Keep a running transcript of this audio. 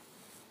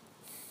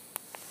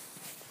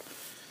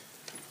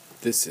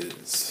This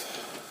is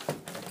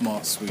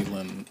Moss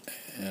Whelan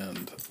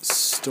and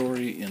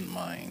Story in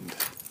Mind.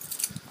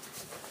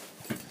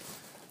 I'm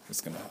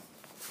just going to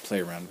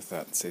play around with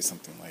that and say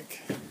something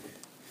like,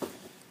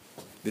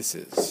 this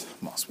is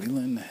Moss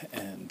Whelan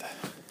and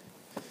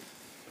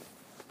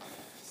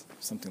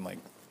something like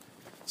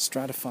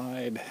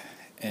stratified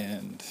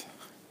and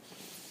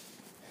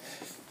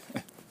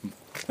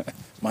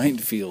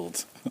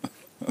minefield.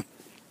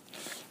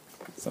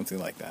 Something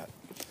like that.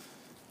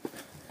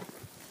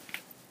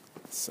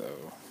 So,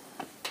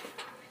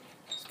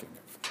 just getting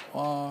up for a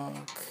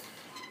walk,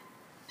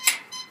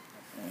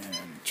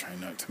 and try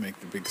not to make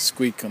the big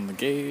squeak on the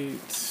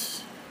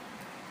gate.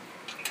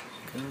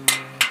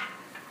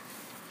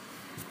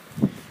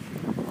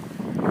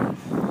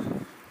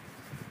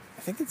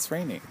 I think it's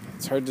raining.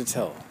 It's hard to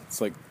tell. It's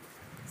like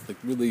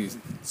really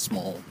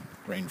small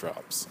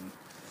raindrops. And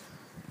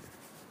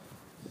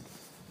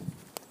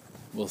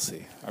we'll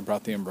see. I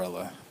brought the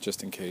umbrella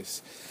just in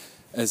case,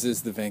 as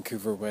is the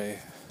Vancouver way.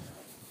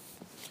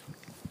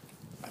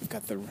 I've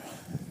got the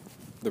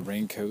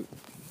raincoat,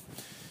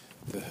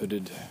 the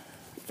hooded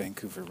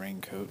Vancouver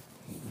raincoat.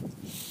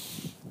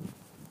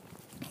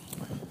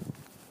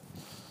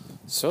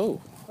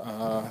 So,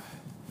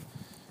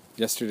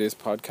 yesterday's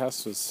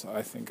podcast was,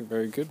 I think, a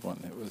very good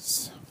one.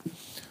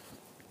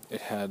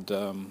 It had,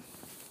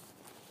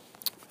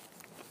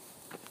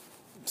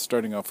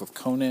 starting off with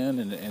Conan,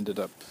 and it ended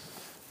up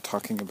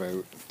talking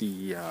about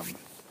theme.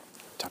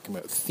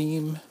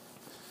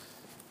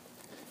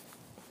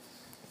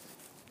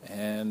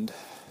 And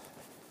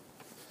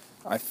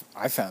I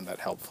found that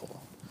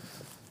helpful.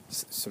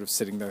 Sort of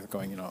sitting there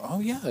going, oh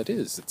yeah, it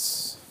is.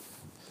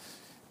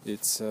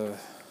 It's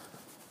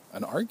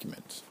an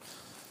argument,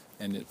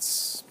 and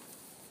it's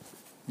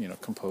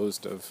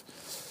composed of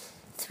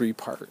three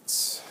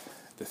parts: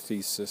 the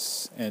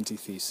thesis,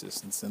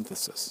 antithesis, and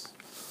synthesis.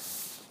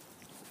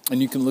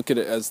 And you can look at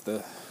it as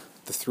the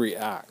three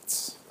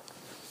acts,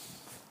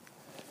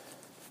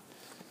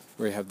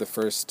 where you have the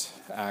first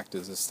act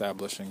is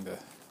establishing the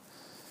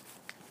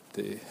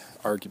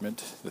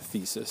argument, the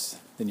thesis.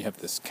 Then you have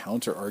this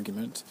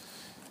counter-argument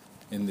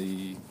in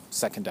the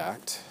second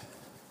act.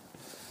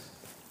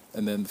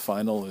 And then the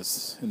final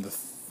is in the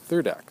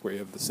third act, where you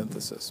have the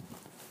synthesis.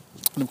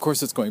 And of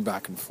course it's going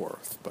back and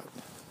forth, but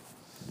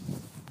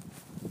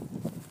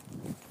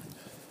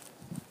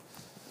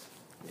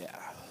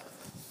yeah.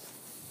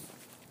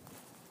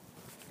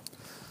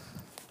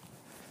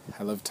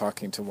 I love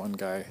talking to one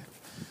guy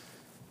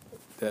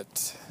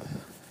that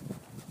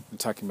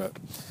talking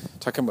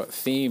about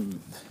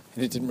theme,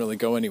 and it didn't really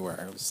go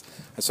anywhere.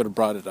 I sort of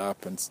brought it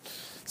up and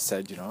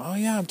said, oh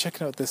yeah, I'm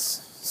checking out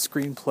this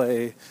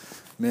screenplay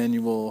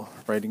manual,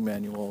 writing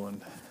manual,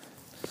 and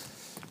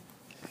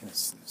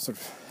sort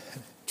of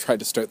tried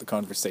to start the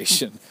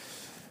conversation,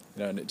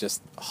 and it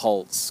just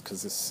halts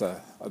because this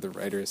other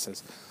writer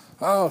says,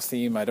 "Oh,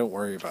 theme, I don't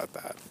worry about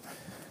that,"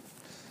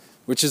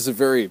 which is a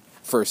very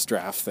first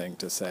draft thing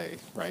to say,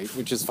 right?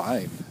 Which is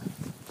fine.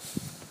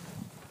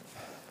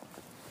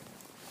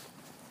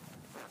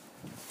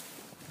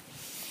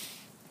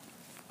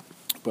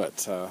 But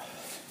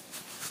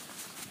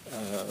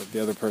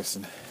the other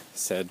person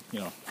said,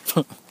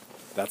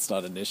 that's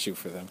not an issue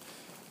for them.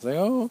 I was like,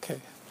 oh, okay.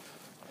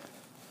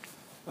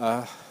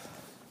 I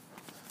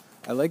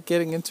like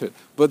getting into it.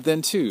 But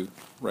then too,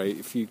 right,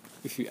 if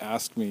you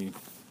asked me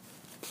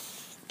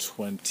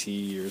 20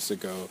 years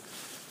ago,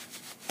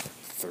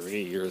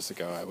 30 years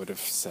ago, I would have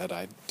said,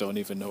 I don't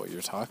even know what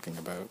you're talking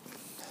about.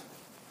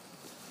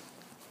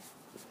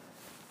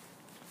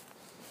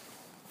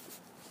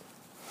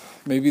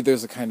 Maybe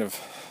there's a kind of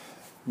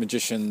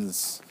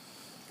magician's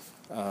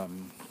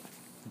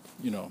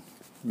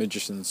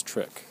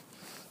trick,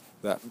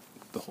 that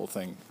the whole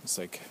thing is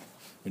like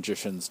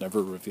magicians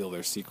never reveal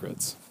their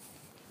secrets.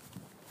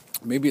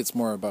 Maybe it's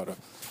more about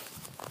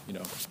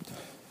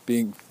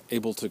being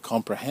able to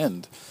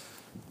comprehend,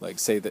 like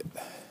say that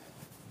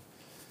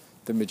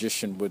the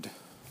magician would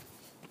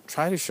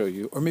try to show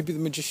you, or maybe the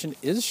magician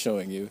is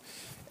showing you,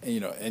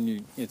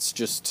 and it's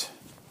just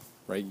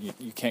right.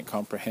 You can't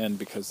comprehend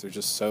because they're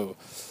just so,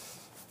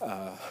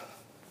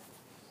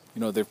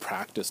 they've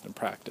practiced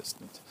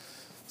and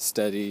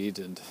studied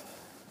and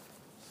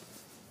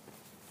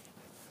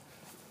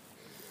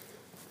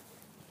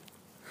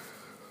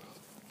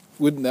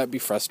wouldn't that be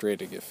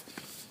frustrating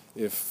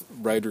if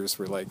writers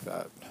were like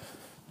that?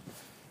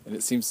 And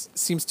it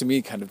seems to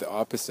me kind of the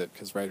opposite,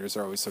 because writers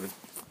are always sort of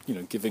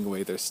giving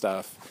away their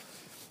stuff,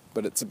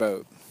 but it's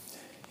about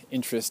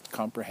interest,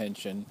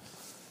 comprehension,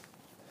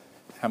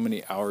 how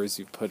many hours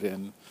you've put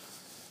in.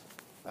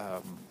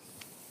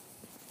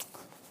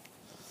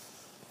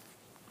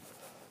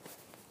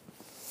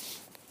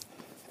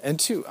 And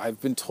two,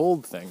 I've been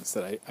told things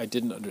that I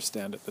didn't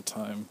understand at the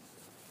time.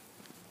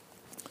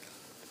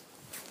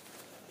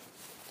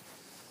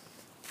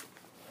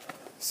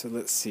 So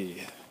let's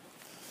see.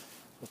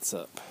 What's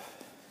up?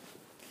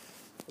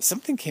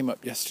 Something came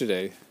up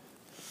yesterday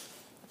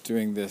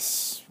doing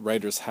this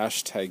writer's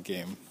hashtag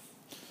game,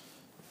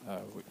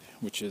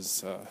 which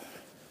is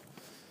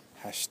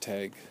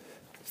hashtag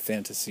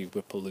fantasy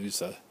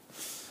whippalooza.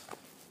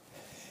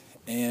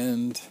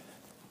 And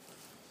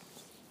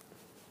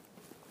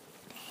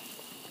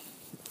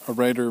a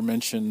writer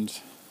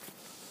mentioned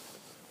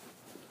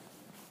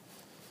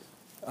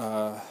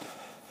it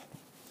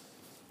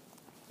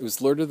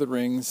was Lord of the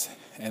Rings,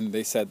 and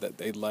they said that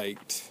they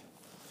liked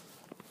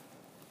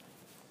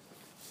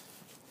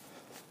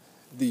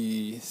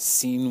the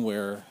scene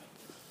where it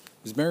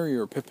was Merry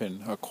or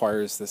Pippin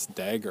acquires this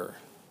dagger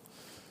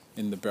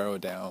in the Barrow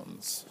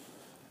Downs.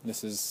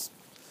 This is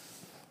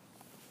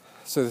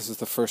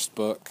the first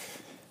book.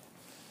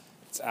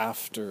 It's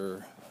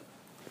after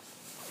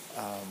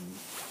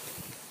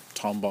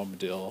Tom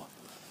Bombadil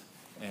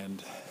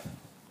and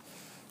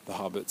the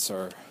hobbits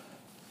are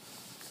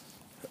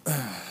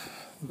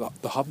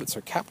the hobbits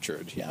are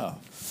captured, yeah.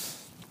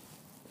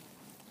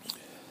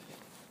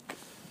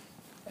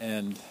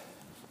 And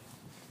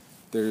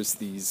there's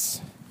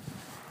these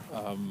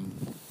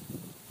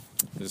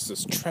there's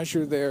this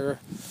treasure there,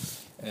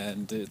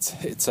 and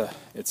it's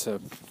a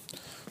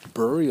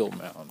burial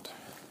mound,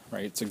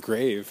 right? It's a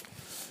grave,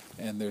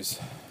 and there's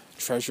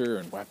treasure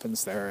and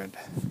weapons there, and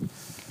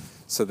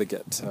so they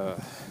get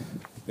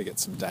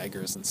some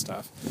daggers and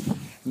stuff.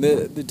 And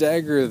the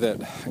dagger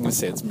that I'm going to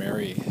say it's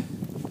Merry.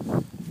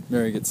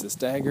 Merry gets this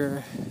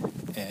dagger,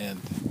 and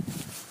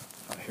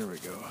here we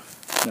go.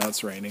 Now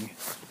it's raining.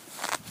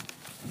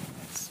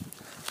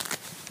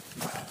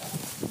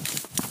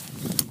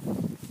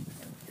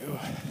 There we go.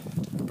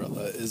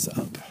 Umbrella is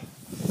up.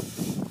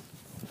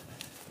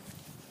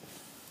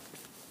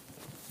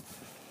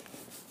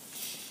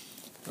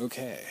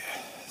 Okay,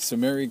 so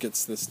Merry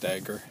gets this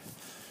dagger,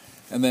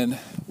 and then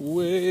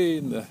way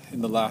in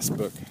the last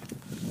book,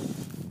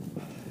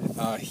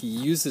 he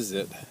uses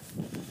it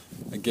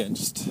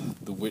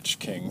against the Witch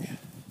King,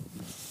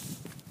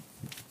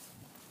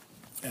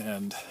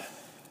 and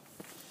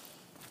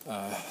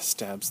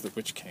stabs the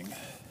Witch King.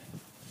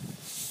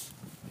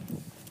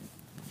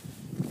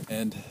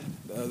 And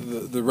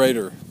the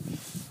writer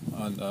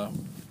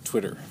on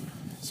Twitter,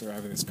 so we're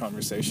having this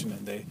conversation,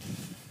 and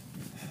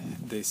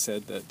they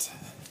said that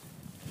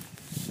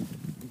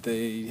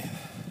they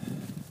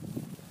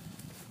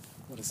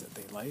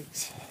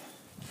liked?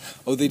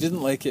 Oh, they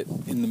didn't like it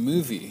in the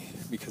movie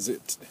because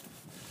it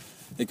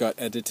got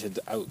edited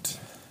out.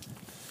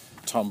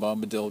 Tom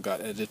Bombadil got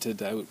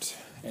edited out,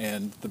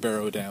 and the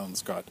Barrow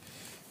Downs got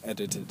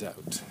edited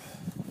out.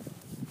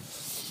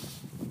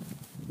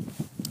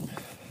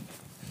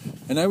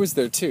 And I was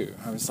there too.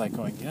 I was like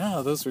going,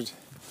 yeah, those were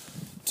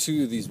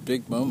two of these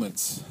big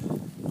moments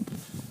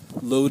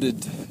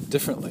loaded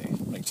differently.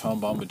 Like Tom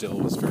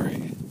Bombadil was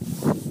very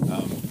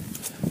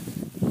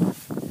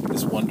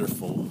this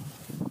wonderful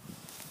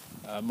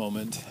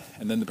moment,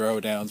 and then the Barrow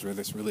Downs were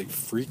this really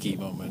freaky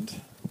moment.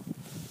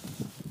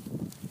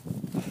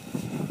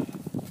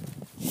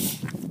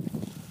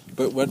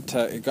 But what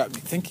it got me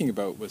thinking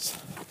about was,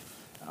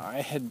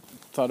 I had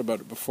thought about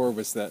it before,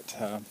 was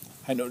that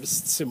I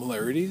noticed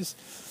similarities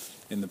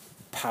in the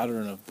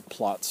pattern of the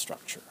plot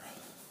structure.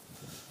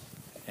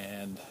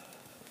 And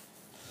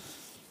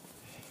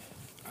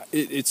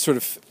it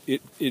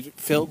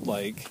felt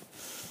like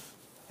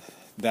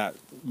that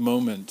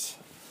moment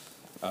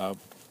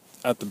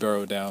at the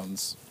Barrow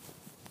Downs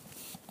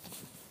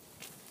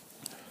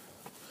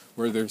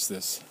where there's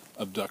this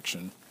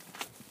abduction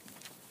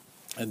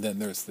and then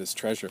there's this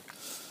treasure.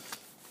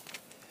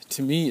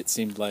 To me, it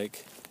seemed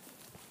like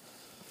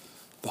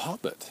The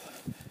Hobbit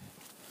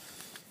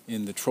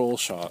in the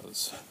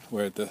Trollshaws,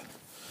 where the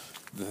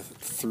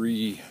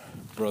three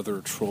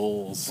brother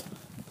trolls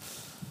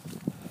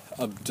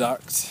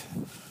abduct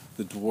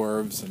the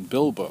dwarves and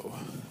Bilbo.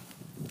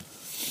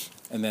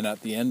 And then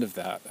at the end of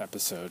that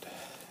episode,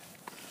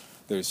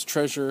 there's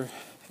treasure,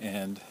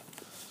 and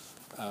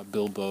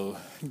Bilbo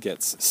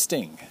gets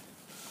Sting.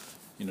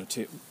 You know,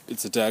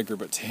 it's a dagger,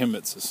 but to him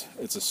it's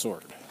a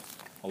sword,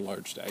 a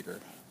large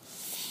dagger.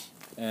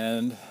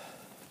 And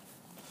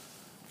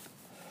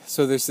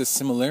so there's this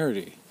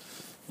similarity,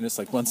 and it's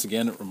like, once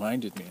again, it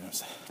reminded me.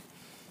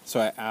 So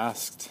I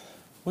asked,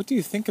 what do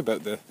you think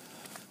about a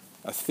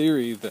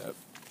theory that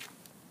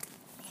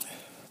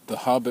The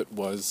Hobbit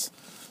was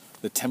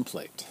the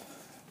template?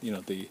 You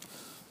know,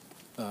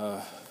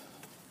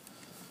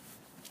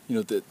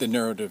 the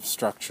narrative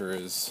structure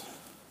is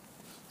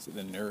it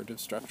the narrative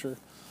structure?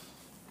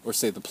 Or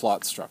say the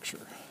plot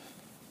structure.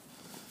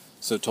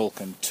 So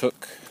Tolkien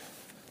took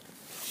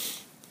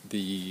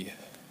the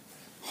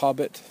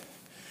Hobbit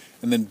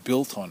and then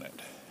built on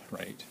it,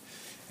 right?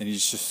 And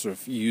he's just sort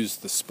of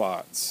used the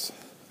spots.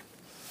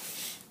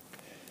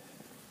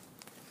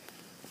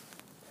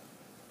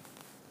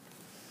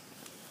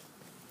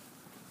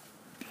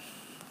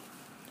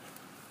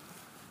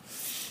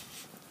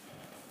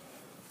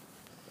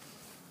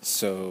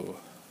 So,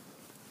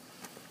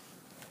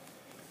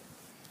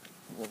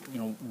 you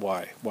know,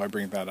 why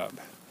bring that up?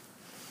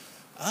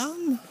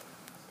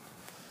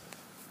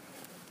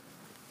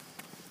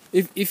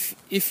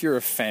 If you're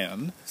a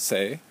fan,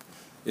 say,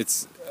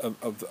 it's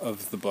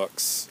of the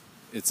books,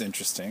 it's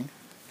interesting.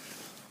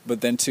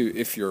 But then too,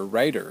 if you're a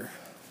writer,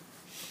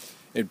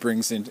 it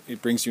brings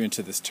you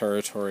into this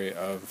territory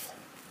of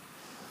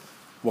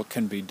what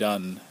can be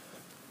done.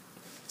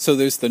 So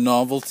there's the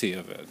novelty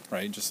of it,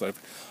 right? Just like,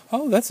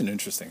 oh, that's an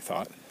interesting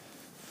thought.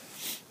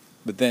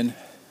 But then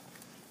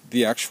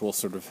the actual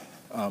sort of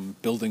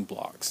building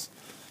blocks.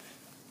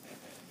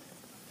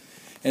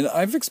 And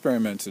I've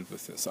experimented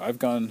with this. I've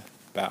gone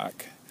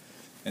back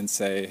and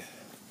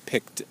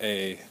picked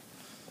a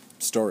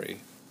story.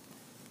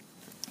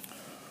 I'm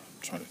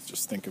trying to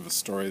just think of a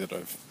story that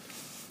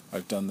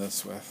I've done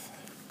this with.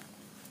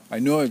 I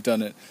know I've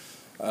done it.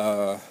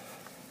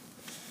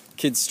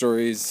 Kids'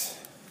 stories,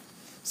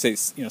 say,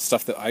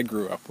 stuff that I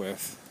grew up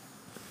with.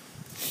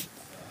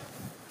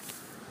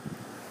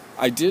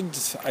 I did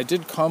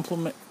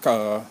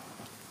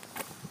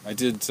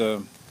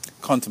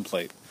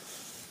contemplate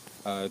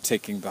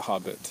taking The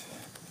Hobbit,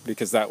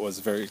 because that was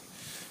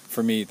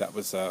for me, that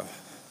was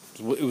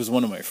it was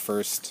one of my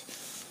first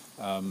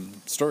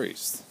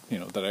stories,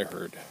 that I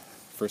heard,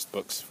 first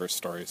books, first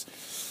stories,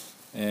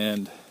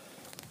 and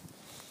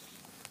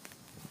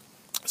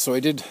so I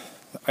did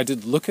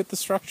look at the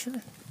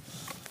structure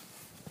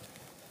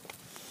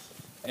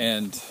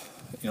and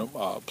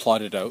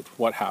plotted out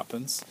what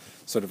happens,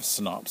 sort of a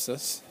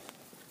synopsis.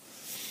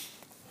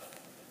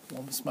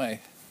 What was my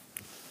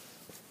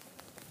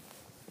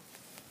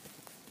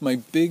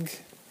big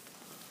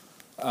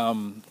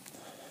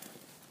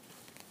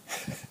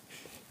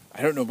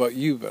I don't know about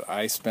you, but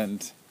I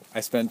spend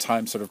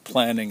time sort of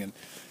planning,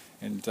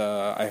 and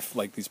I have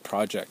like these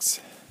projects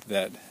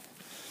that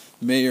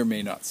may or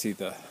may not see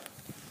the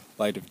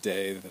light of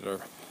day, that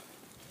are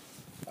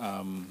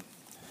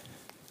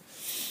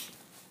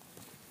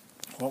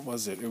what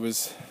was it? It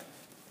was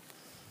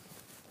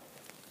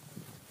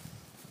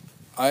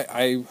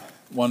I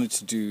wanted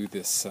to do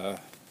this. It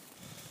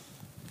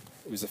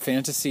was a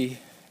fantasy,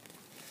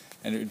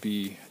 and it would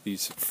be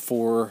these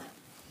 4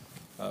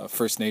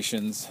 First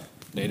Nations,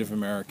 Native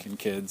American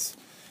kids,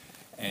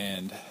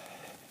 and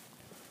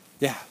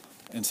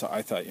so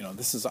I thought,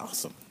 this is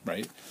awesome,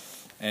 right?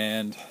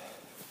 And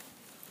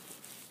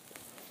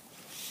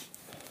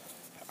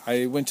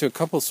I went to a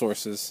couple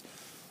sources,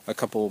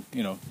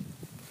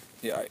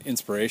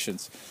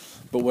 inspirations,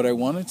 but what I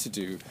wanted to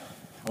do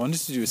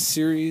a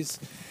series,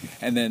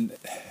 and then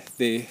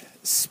they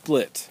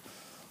split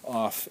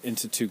off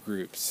into 2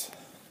 groups,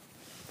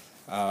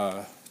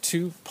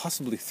 2,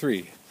 possibly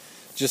 3,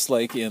 just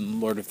like in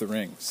Lord of the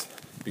Rings,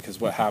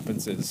 because what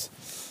happens is,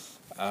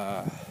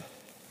 at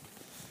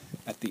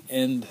the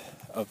end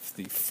of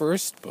the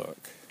first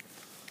book,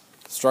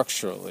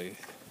 structurally,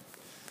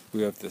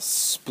 we have this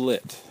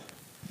split,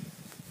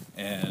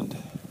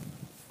 and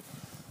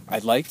I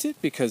liked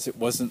it because it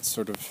wasn't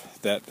sort of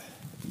that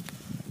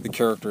the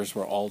characters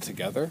were all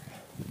together,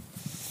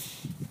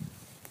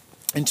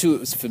 and 2, it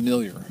was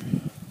familiar.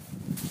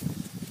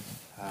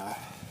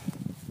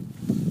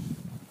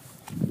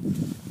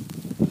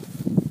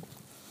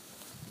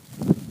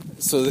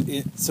 So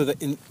that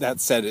in that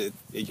said,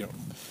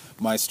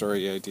 my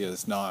story idea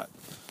is not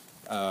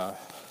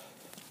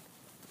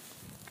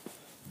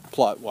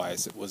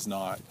plot-wise. It was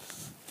not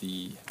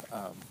the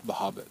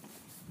Hobbit.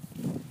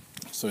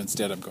 So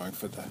instead, I'm going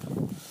for the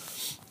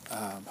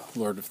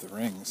Lord of the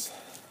Rings.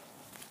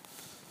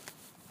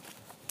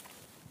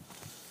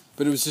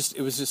 But it was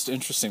just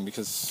interesting,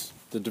 because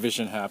the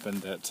division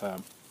happened that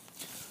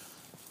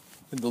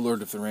in the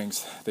Lord of the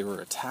Rings, they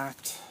were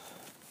attacked.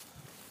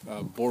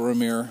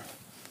 Boromir,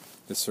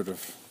 this sort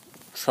of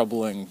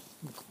troubling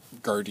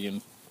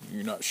guardian,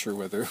 you're not sure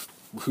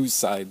whose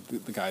side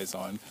the guy's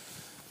on.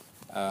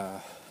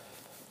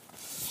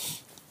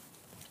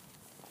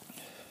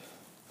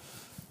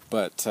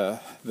 But the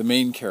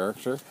main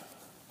character,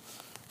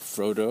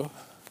 Frodo,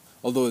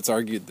 although it's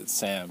argued that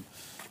Sam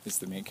is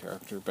the main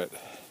character, but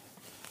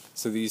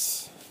so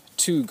these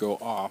 2 go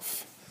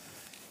off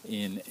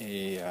in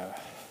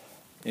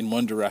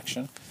one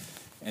direction,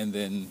 and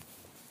then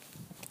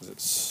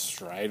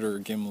Strider,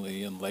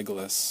 Gimli, and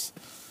Legolas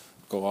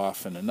go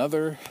off in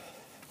another,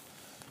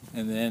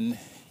 and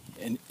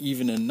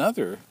even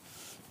another,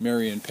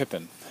 Merry and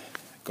Pippin,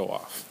 go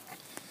off.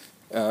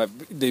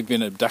 They've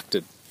been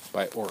abducted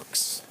by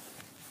orcs,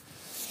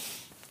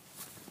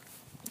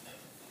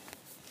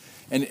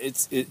 and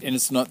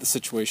it's not the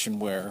situation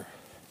where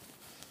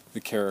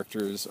the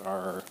characters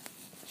are,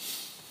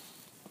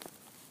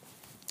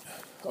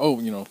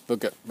 they'll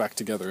get back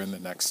together in the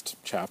next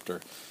chapter.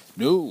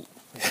 No.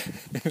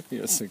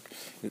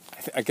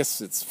 I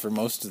guess it's for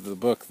most of the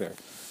book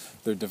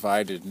they're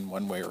divided in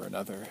one way or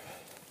another,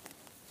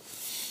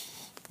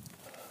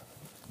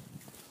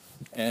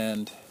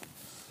 and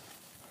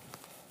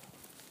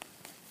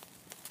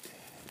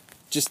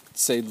just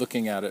say,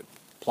 looking at it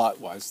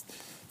plot-wise,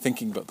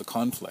 thinking about the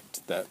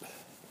conflict that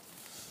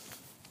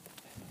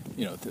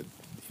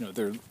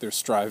they're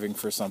striving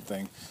for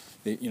something.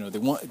 They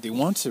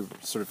want to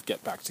sort of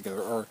get back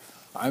together, or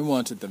I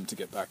wanted them to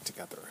get back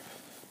together.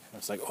 And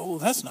it's like, oh,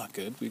 that's not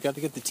good. We've got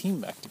to get the team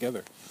back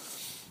together.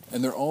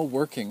 And they're all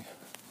working.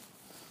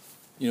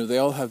 They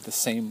all have the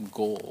same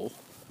goal.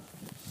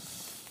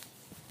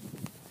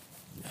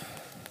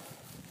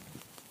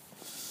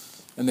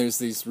 And there's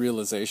these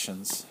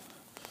realizations,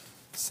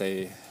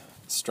 say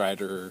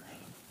Strider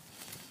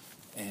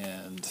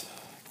and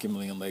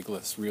Gimli and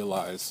Legolas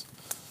realize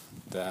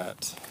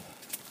that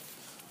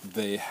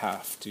they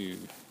have to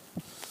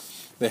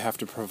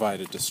provide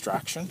a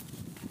distraction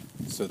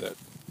so that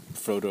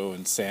Frodo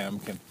and Sam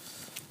can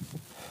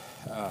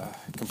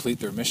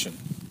complete their mission,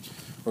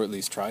 or at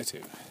least try to.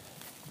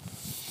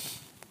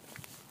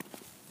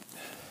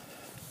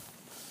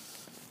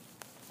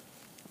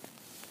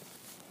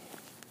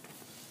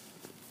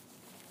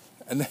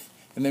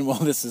 And then while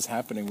this is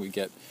happening, we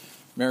get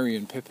Merry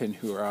and Pippin,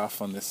 who are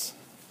off on this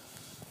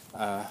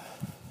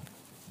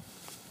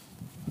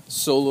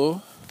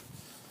solo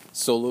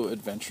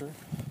adventure,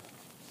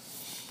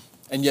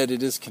 and yet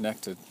it is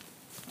connected,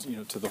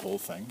 to the whole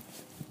thing.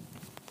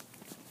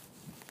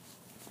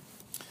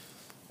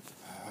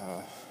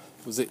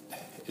 Was it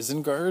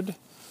Isengard,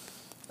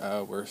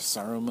 where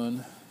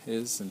Saruman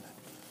is, and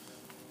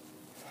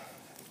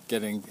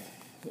getting,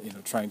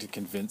 trying to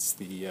convince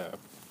the.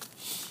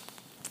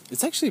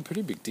 It's actually a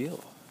pretty big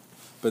deal,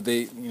 but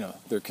they're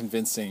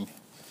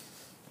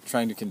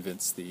trying to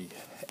convince the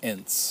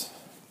Ents,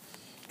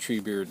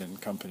 Treebeard and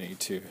company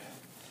to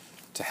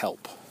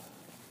help.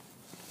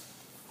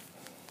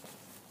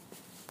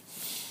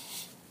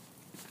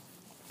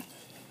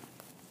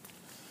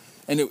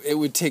 And it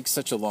would take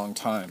such a long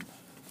time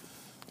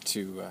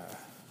to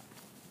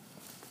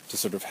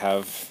sort of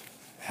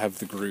have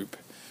the group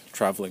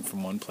traveling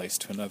from one place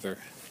to another.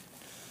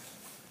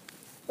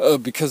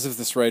 Because of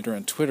this writer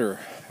on Twitter,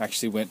 I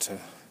actually went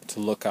to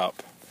look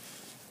up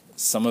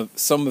some of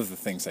the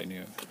things I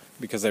knew,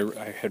 because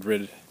I had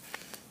read,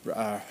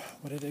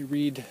 what did I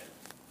read?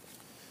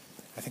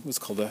 I think it was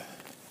called it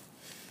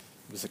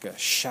was like a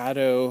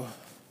shadow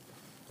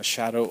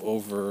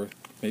over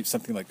maybe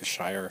something like the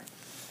Shire,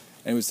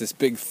 and it was this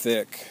big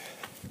thick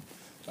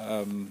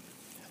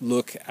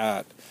look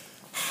at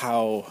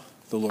how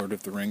the Lord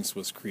of the Rings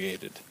was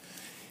created,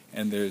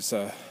 and there's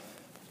a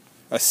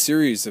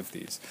series of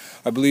these.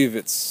 I believe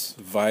it's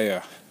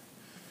via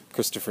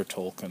Christopher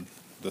Tolkien,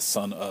 the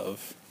son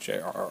of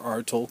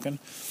J.R.R. Tolkien.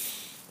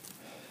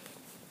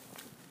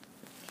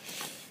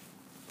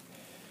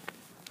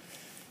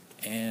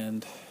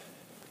 And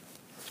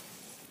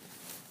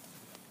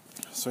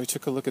so I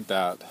took a look at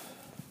that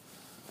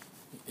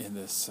in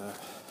this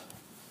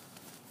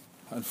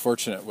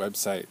unfortunate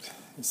website.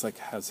 It's like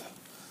has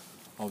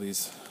all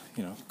these,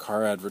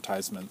 car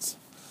advertisements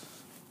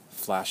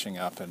flashing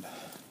up, and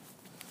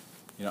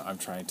I'm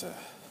trying to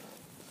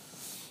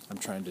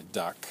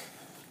duck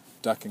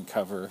and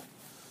cover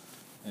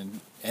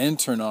and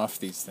turn off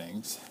these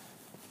things.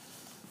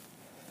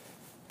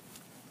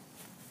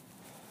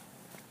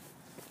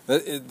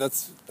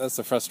 That's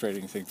the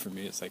frustrating thing for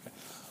me. It's like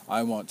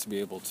I want to be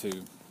able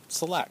to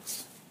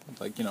select.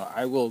 Like,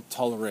 I will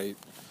tolerate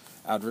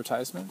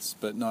advertisements,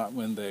 but not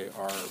when they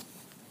are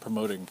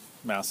promoting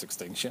mass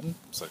extinction.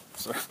 So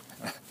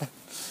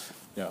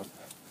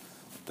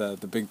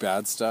the big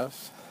bad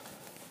stuff.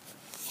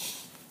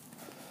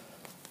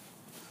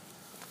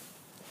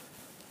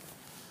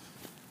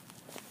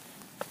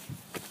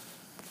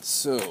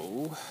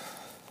 So,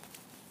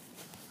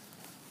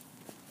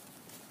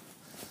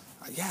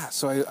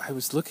 so I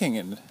was looking,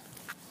 and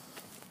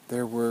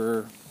there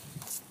were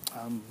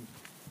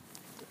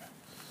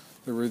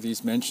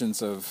these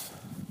mentions of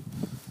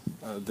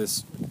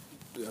this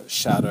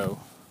shadow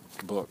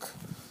book,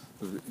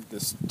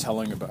 this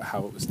telling about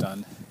how it was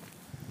done,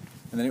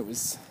 and then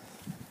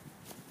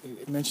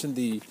it mentioned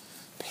the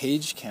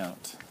page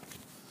count.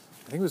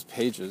 I think it was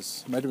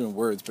pages. It might have been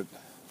words, but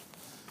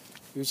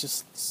it was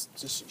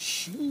just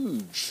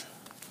huge,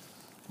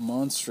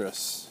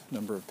 monstrous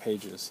number of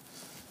pages.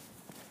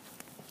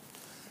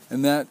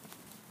 And that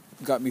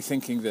got me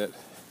thinking that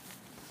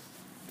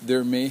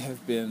there may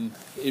have been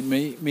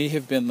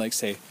like,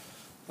 say,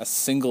 a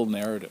single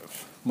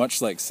narrative,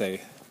 much like,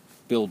 say,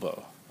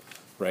 Bilbo,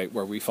 right,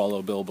 where we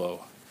follow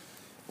Bilbo,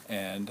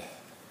 and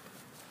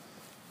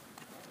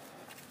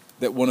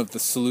that one of the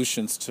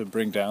solutions to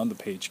bring down the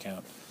page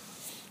count,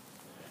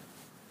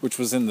 which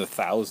was in the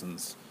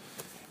thousands,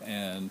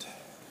 and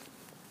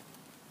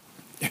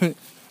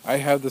I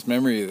have this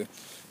memory that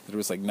it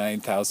was like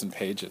 9,000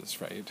 pages,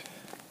 right?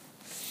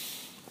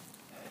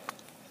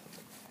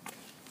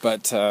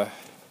 But I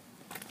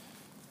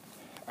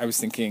was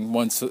thinking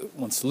one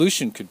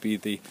solution could be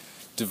the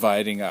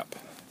dividing up,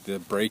 the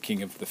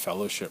breaking of the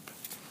fellowship,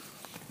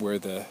 where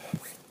the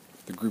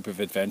group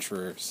of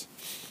adventurers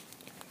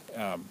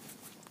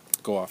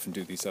go off and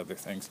do these other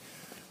things.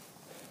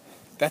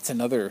 That's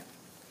another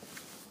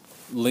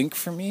link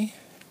for me,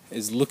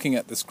 is looking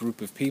at this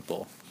group of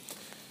people,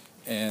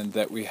 and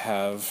that we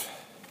have,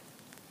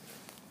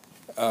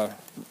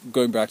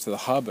 going back to the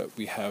Hobbit,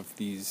 we have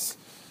this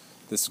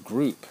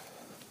group.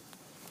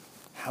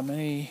 How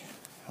many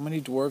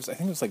dwarves? I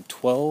think it was like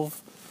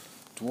 12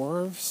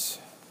 dwarves.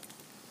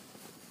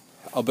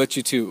 I'll bet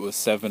you too it was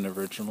 7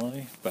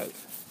 originally, but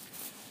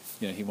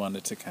he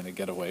wanted to kind of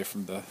get away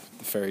from the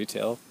fairy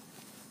tale,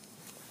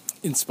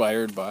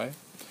 inspired by,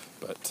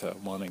 but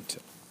wanting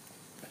to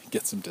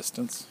get some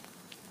distance.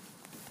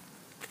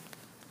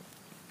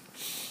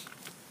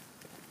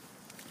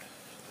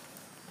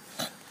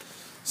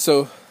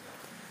 So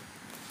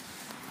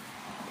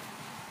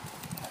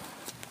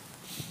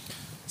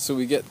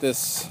we get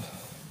this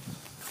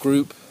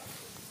group,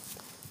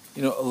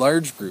 a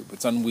large group.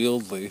 It's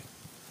unwieldy.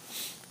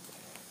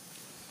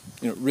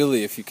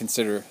 Really, if you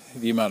consider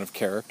the amount of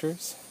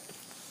characters.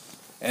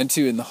 And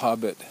too, in The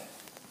Hobbit,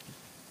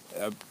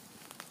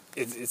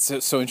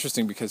 it's so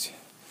interesting because,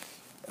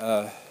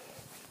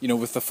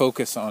 with the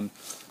focus on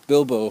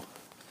Bilbo,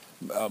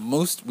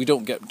 we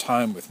don't get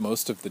time with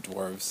most of the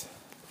dwarves.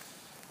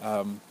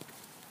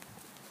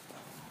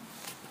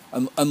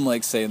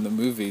 Unlike, say, in the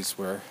movies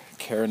where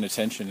care and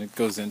attention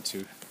goes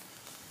into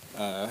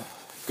the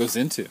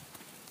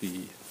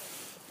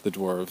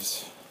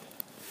dwarves,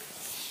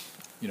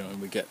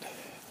 and we get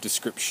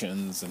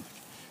descriptions and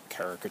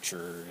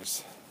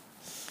caricatures.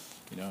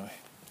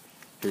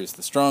 Here's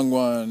the strong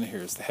one,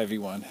 here's the heavy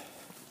one.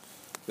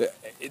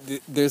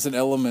 There's an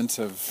element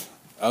of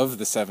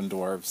the seven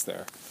dwarves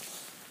there,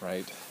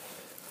 right?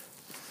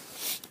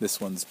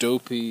 This one's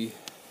dopey.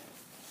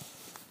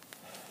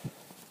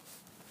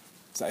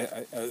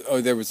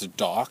 There was a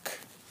Doc.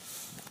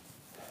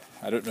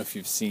 I don't know if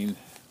you've seen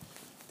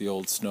the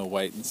old Snow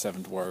White and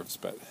Seven Dwarfs,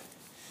 but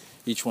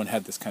each one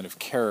had this kind of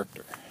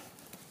character.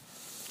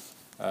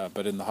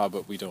 But in The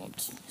Hobbit, we don't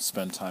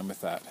spend time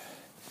with that.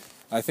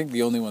 I think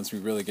the only ones we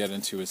really get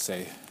into is,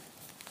 say,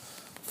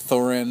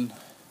 Thorin,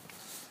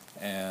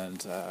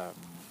 and I'm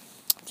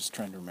just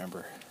trying to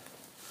remember.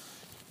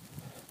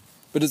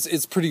 But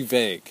it's pretty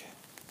vague.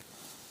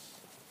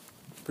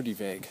 Pretty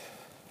vague.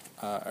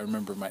 I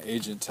remember my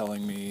agent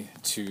telling me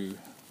to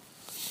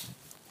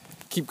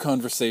keep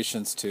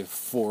conversations to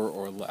 4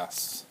 or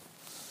less.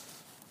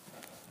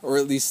 Or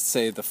at least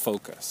say the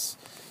focus.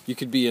 You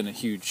could be in a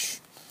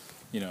huge,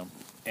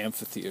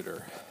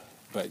 amphitheater,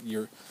 but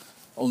you're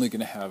only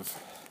going to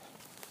have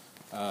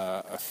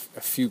a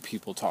few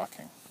people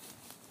talking.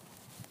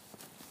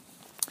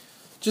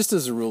 Just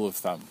as a rule of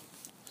thumb.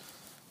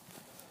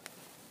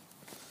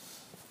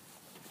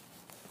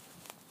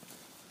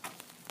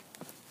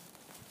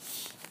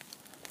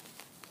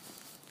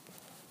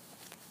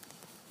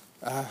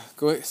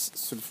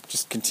 Sort of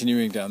just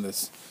continuing down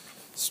this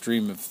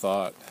stream of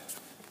thought,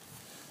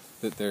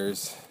 that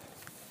there's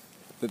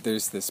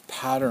this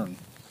pattern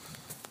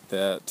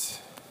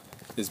that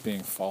is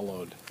being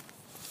followed.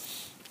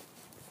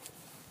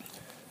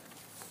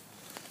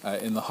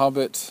 In The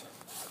Hobbit,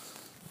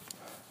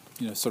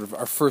 sort of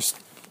our first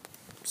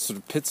sort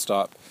of pit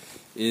stop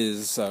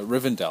is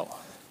Rivendell,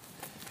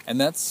 and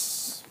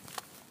it's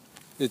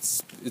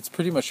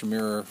pretty much a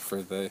mirror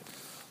for the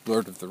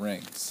Lord of the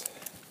Rings.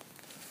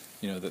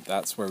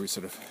 That's where we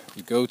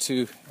go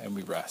to and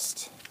we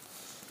rest.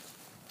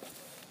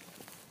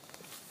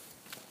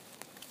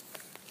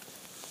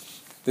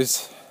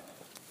 There's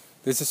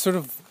a sort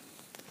of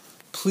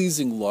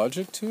pleasing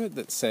logic to it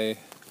that, say,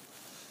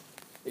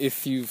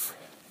 if you've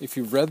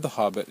read The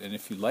Hobbit and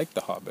if you like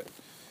The Hobbit,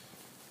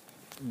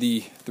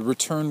 the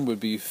return would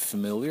be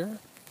familiar,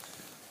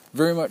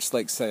 very much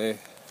like, say,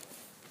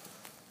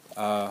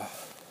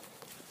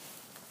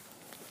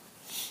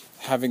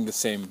 having the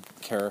same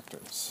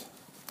characters.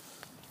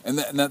 And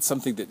that's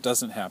something that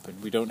doesn't happen.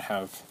 We don't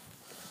have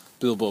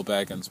Bilbo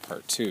Baggins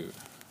Part 2,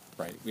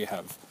 right? We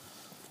have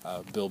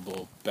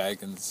Bilbo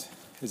Baggins,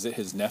 is it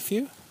his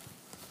nephew?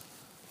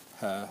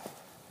 So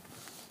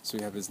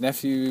we have his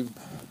nephew,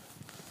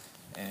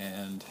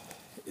 and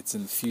it's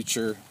in the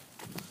future.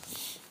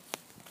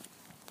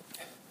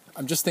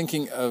 I'm just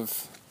thinking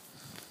of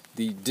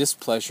the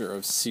displeasure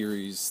of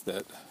series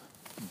that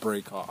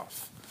break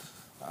off.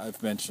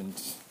 I've mentioned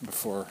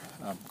before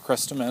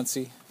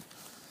Crestomancy,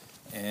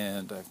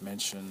 and I've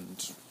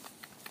mentioned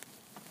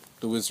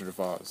The Wizard of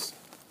Oz.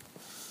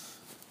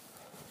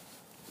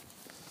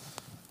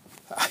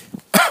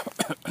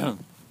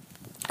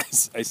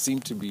 I seem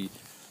to be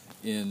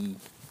in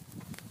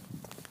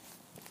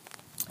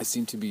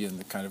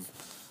the kind of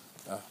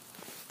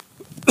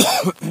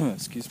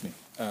excuse me,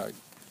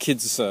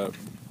 kids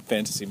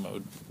fantasy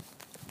mode.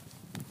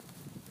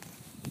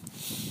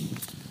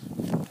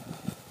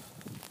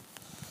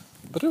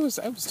 But I was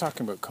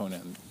talking about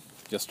Conan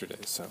yesterday,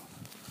 so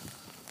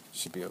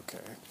should be okay.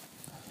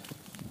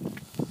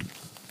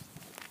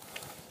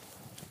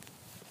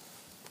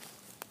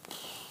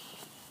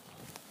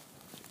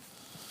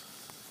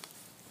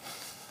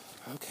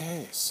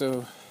 Okay,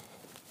 so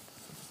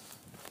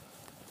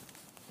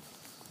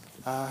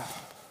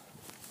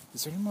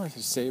is there any more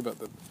to say about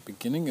the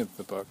beginning of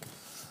the book?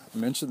 I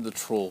mentioned the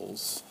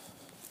trolls,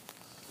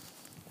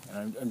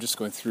 and I'm just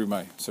going through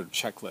my sort of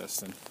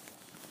checklist, and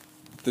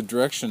the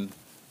direction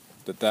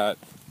that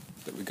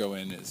we go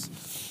in is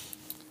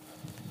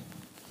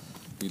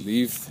we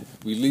leave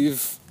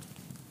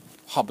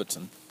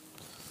Hobbiton,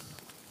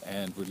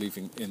 and we're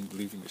leaving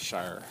the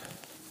Shire.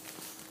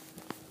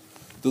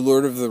 The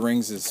Lord of the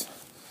Rings is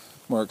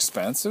more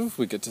expansive.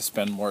 We get to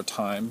spend more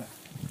time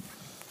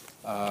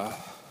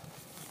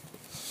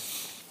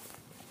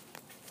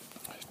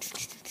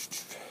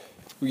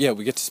we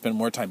get to spend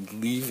more time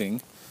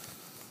leaving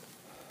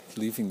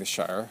the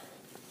Shire.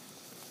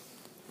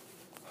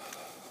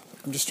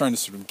 I'm just trying to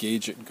sort of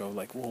gauge it and go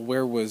like, well,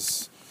 where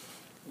was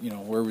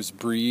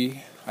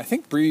Bree? I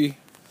think Bree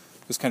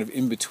was kind of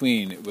in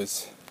between. It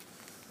was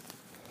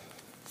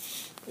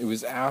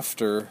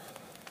after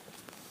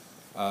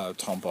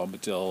Tom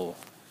Bombadil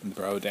and the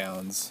Brow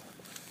Downs,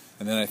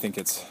 and then I think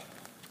it's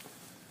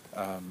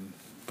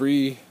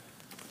Bree,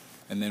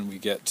 and then we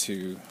get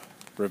to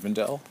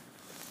Rivendell,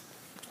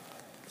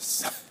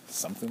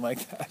 something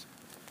like that.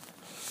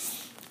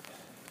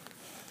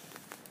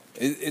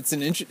 It's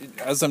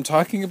as I'm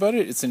talking about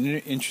it, it's an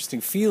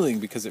interesting feeling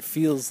because it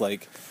feels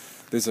like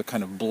there's a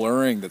kind of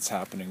blurring that's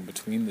happening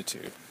between the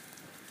two.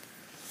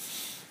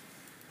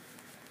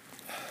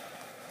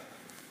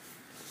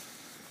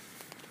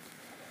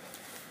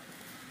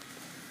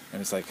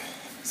 And it's like,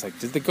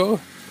 did they go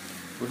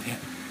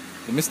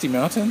the Misty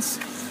Mountains?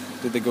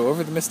 Did they go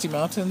over the Misty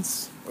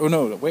Mountains? Oh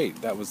no,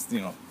 wait, that was,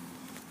 it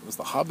was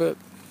the Hobbit.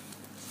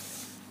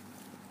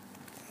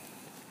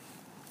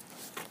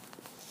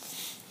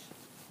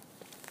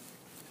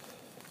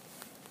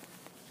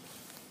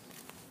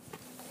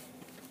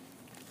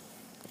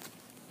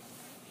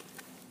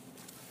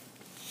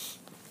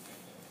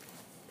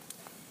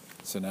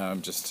 So now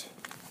I'm just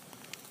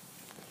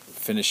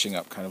finishing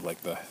up kind of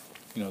like the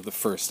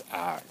first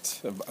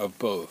act of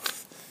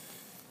both,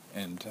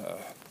 and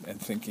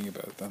thinking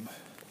about them.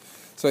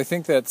 So I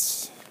think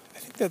that's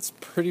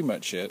pretty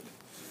much it.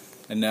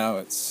 And now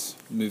it's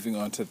moving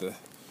on to the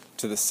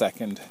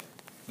second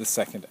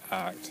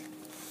act.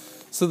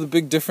 So the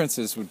big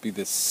differences would be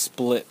this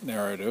split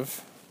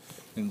narrative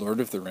in Lord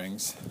of the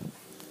Rings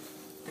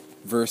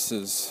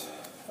versus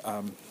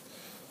that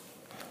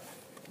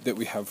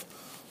we have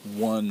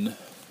one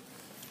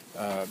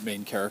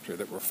main character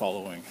that we're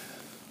following.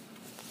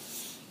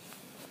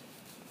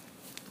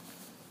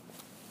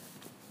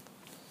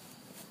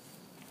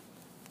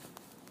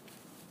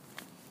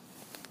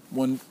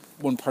 One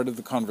part of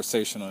the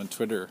conversation on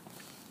Twitter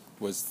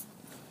was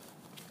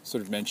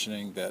sort of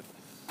mentioning that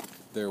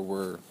there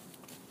were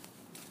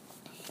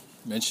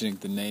mentioning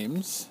the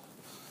names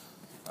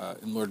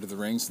in Lord of the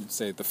Rings, and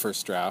say the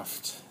first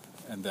draft,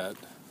 and that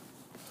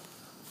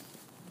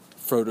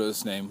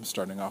Frodo's name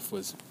starting off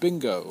was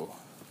Bingo.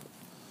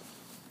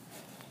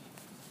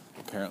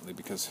 Apparently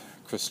because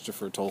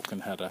Christopher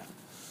Tolkien had a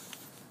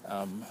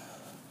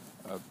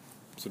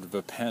sort of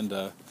a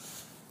panda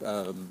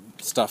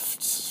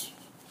stuffed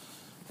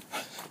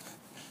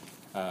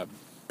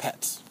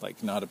pet,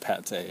 like not a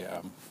pet,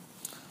 a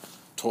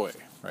toy,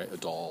 right? A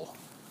doll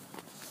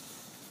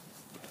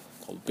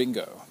called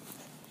Bingo.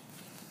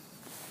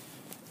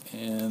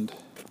 And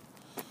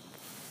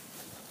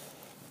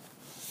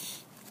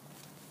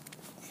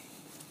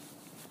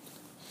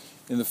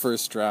in the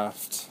first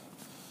draft,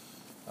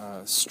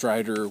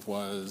 Strider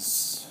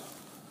was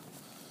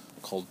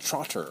called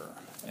Trotter,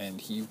 and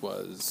he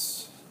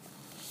was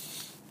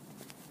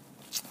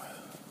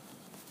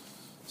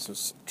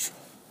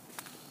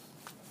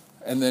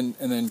and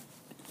then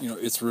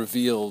it's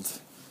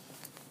revealed,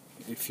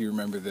 if you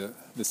remember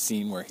the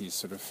scene where he's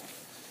sort of,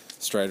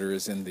 Strider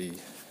is in the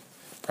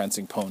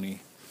Prancing Pony,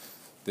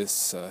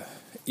 this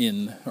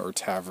inn or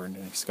tavern,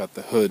 and he's got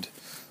the hood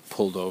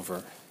pulled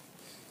over,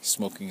 he's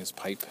smoking his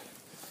pipe,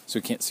 so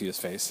you can't see his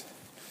face.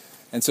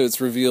 And so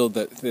it's revealed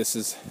that this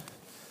is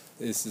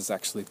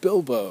actually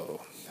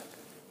Bilbo.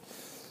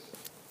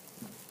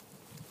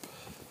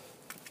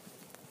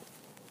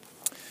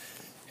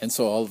 And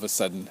so all of a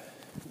sudden,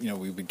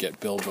 we would get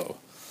Bilbo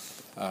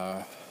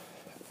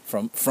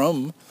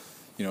from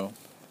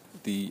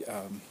the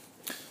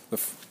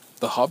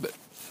Hobbit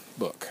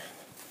book.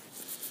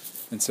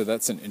 And so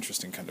that's an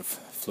interesting kind of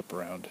flip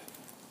around.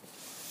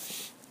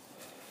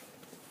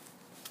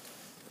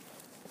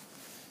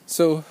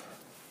 So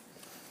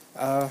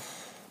the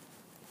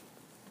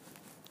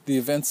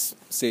events,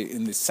 say,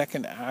 in the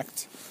second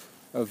act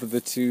of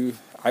the two,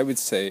 I would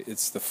say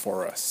it's the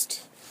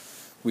forest.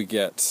 We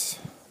get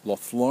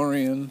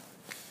Lothlorien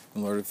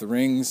in Lord of the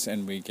Rings,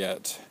 and we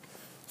get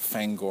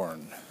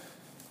Fangorn.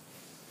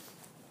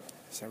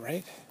 Is that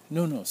right?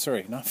 No,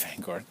 sorry, not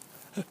Fangorn.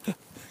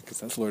 Because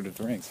that's Lord of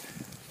the Rings.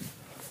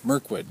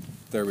 Mirkwood,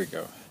 there we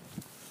go.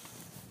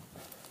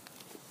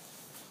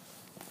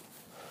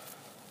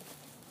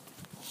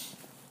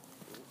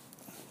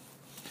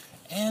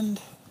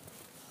 And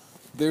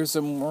there's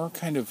a more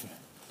kind of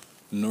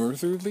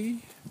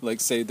northerly, like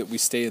say that we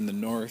stay in the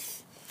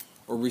north,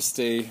 or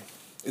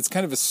it's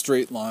kind of a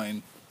straight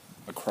line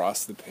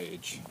across the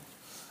page,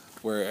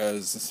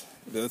 whereas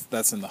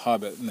that's in the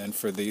Hobbit, and then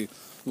for the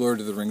Lord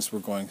of the Rings we're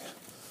going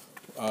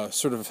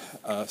sort of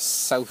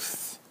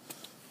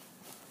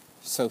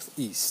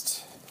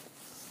southeast,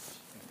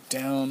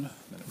 down,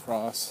 then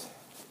across.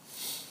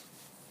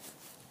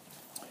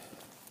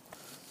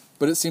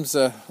 But it seems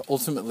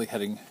ultimately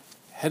heading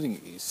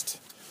east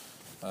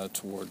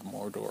toward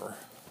Mordor.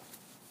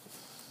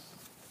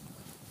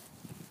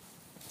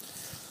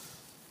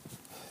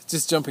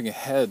 Just jumping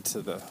ahead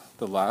to the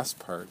last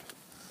part,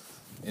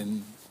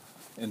 in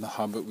The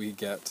Hobbit we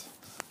get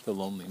the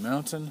Lonely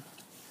Mountain,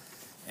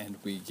 and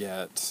we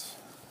get,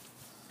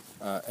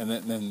 and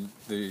then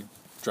the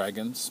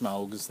dragon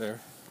Smaug is there,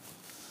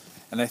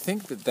 and I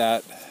think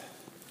that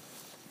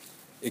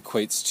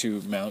equates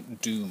to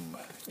Mount Doom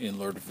in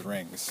Lord of the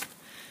Rings,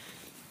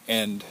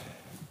 and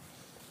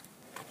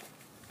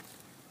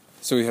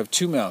so we have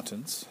two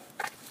mountains,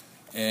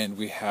 and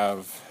we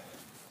have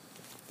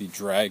the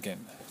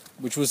dragon,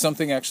 which was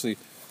something actually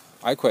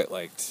I quite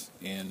liked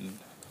in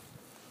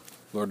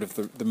Lord of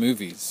the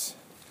movies,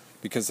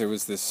 because there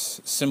was this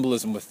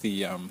symbolism with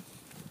the eye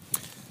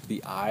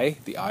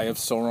of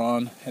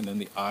Sauron, and then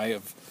the eye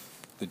of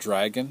the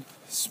dragon,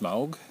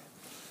 Smaug,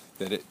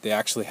 that they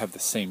actually have the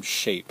same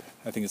shape.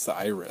 I think it's the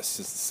iris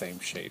is the same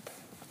shape.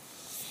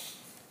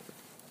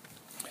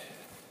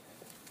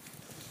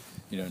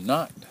 You know,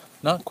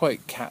 not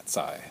quite cat's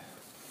eye,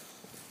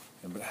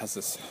 but it has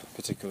this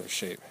particular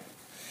shape.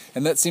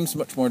 And that seems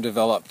much more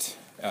developed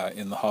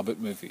in the Hobbit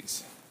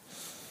movies,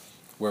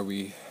 where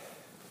we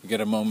get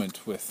a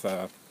moment with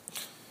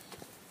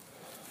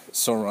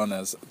Sauron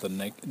as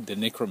the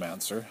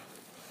necromancer,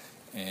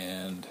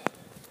 and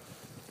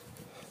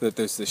that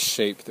there's this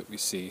shape that we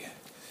see.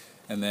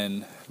 And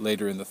then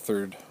later in the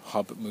third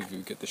Hobbit movie,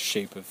 we get the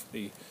shape of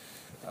the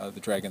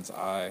dragon's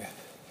eye.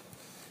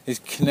 He's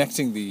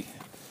connecting the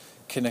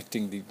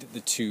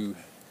two.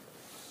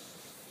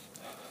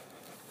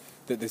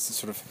 That this is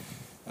sort of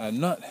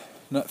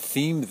not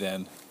theme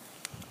then.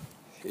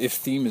 If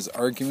theme is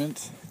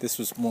argument, this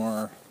was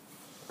more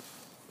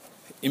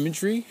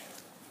imagery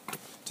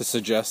to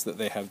suggest that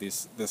they have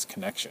this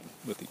connection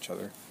with each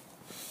other.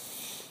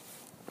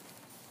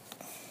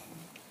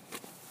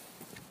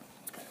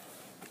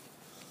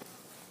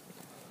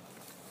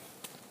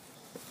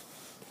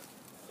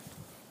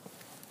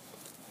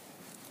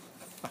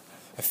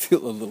 I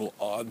feel a little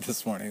odd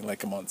this morning,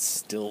 like I'm on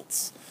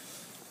stilts.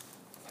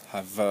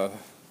 I've got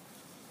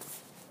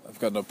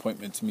an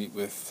appointment to meet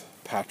with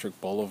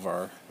Patrick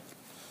Bolivar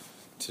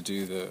to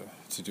do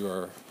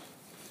our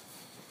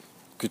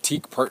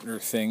critique partner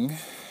thing,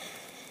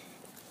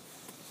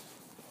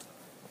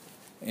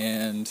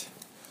 and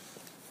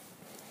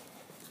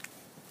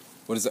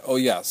what is it? Oh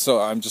yeah,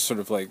 so I'm just sort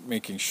of like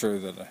making sure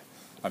that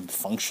I'm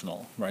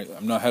functional, right?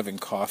 I'm not having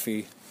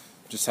coffee.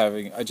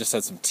 I just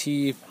had some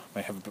tea.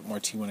 Might have a bit more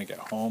tea when I get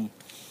home.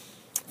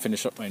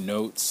 Finish up my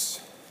notes,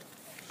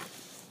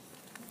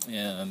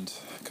 and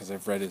because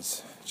I've read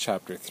his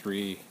chapter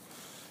 3,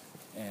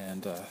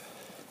 and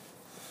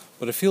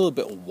but I feel a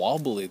bit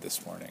wobbly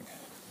this morning.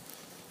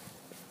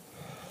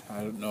 I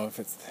don't know if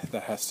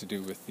that has to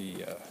do with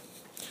the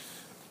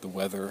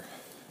weather,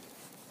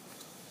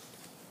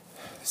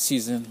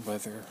 season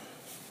weather.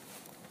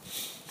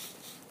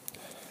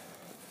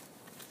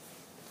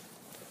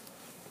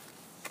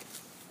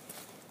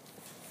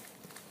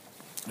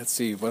 Let's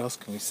see, what else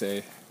can we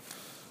say?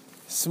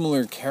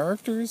 Similar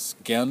characters.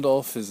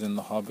 Gandalf is in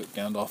The Hobbit.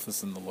 Gandalf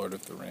is in The Lord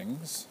of the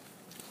Rings.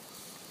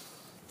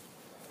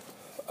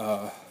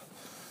 The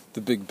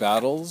big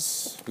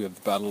battles. We have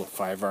the Battle of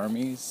Five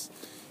Armies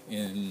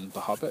in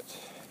The Hobbit.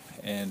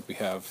 And we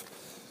have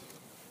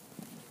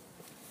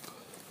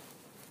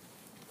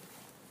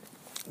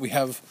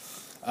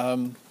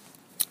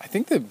I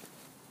think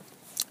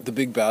the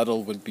big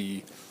battle would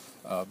be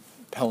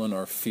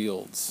Pelennor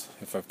Fields,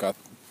 if I've got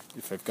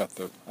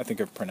I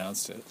think I've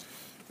pronounced it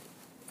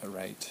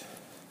right.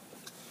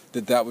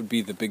 That would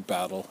be the big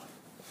battle,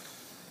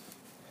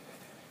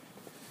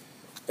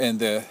 and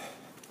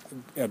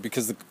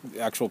because the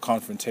actual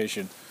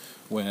confrontation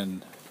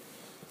when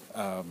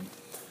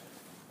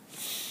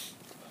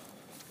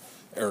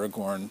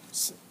Aragorn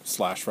 /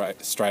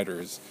 Strider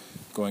is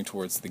going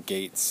towards the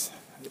gates.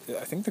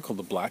 I think they're called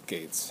the Black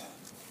Gates.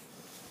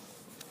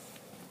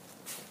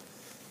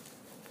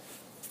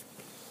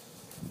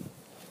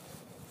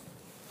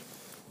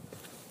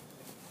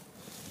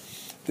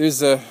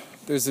 There's a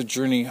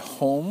journey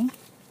home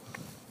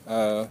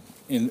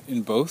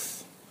in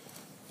both.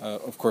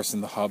 Of course,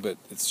 in The Hobbit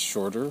it's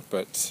shorter,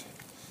 but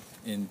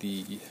in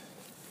the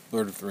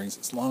Lord of the Rings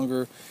it's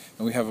longer,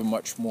 and we have a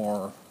much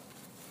more.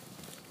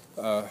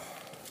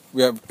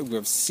 We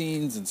have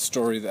scenes and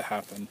story that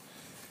happen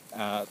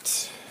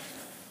at.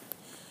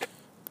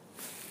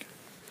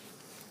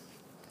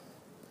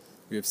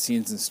 We have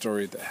scenes and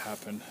story that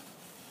happen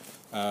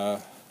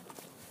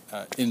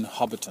in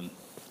Hobbiton.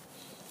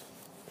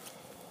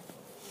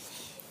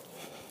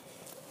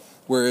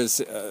 Whereas,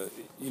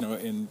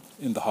 in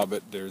The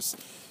Hobbit, there's,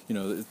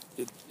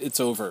 it's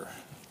over.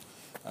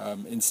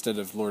 Instead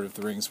of Lord of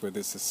the Rings, where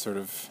there's this sort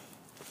of,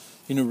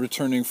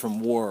 returning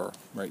from war,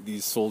 right?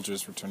 These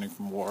soldiers returning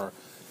from war,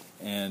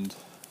 and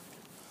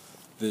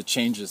the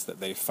changes that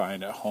they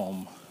find at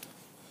home,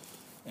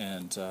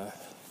 and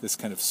this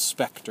kind of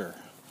specter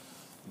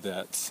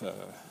that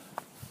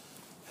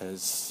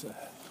has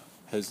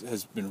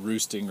been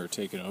roosting or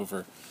taken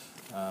over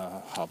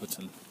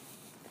Hobbiton.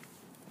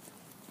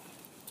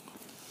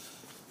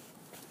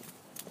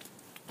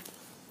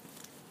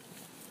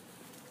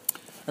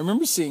 I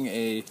remember seeing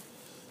a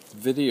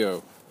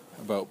video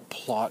about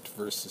plot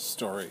versus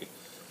story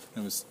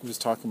And he was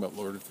talking about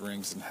Lord of the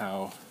Rings and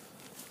how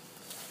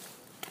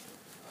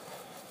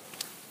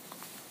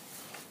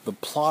the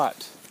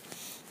plot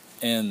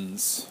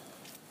ends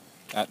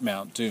at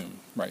Mount Doom,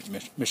 right?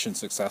 Mission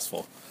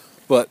successful.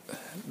 But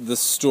the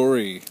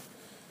story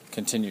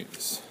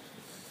continues.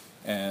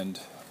 And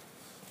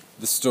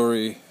the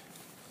story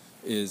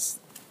is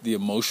the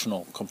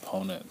emotional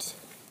component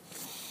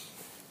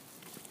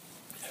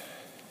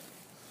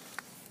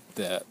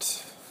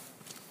that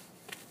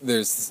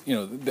there's,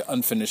 the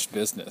unfinished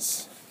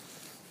business,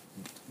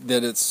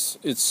 that it's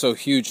so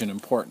huge and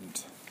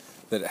important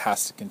that it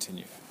has to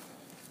continue.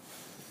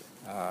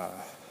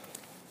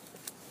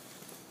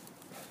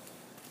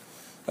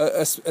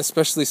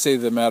 Especially, say,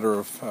 the matter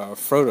of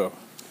Frodo,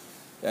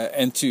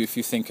 and too, if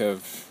you think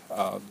of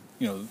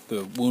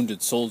the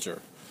wounded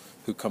soldier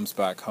who comes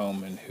back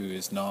home and who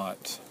is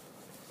not,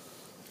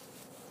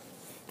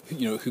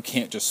 who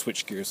can't just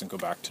switch gears and go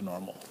back to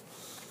normal.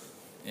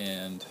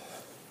 And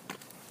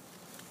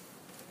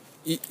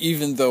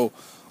even though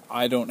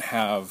I don't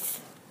have,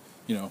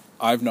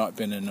 I've not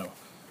been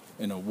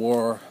in a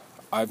war,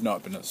 I've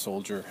not been a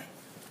soldier,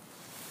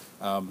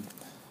 but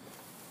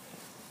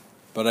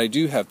I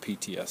do have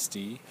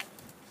PTSD,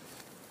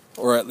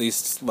 or at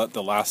least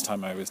the last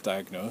time I was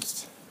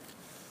diagnosed.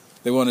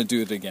 They want to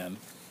do it again.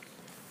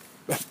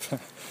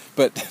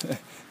 But,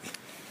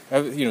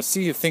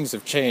 see if things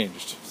have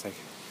changed. It's like,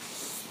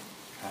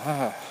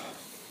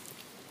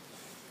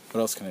 what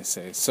else can I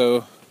say?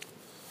 So,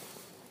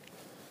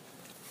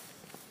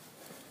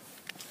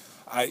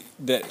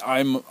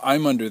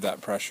 I'm under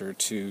that pressure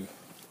to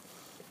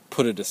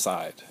put it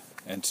aside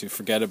and to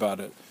forget about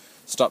it,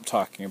 stop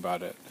talking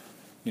about it,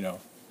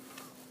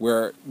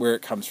 where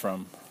it comes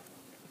from,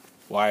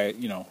 why,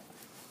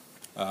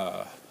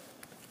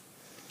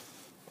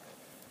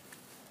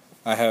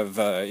 I have,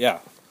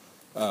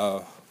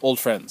 old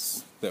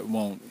friends that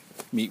won't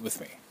meet with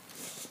me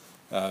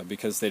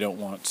because they don't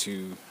want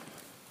to.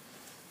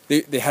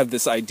 They have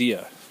this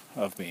idea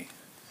of me,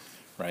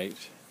 right?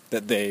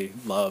 That they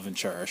love and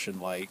cherish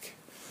and like,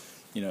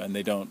 and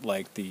they don't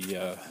like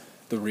the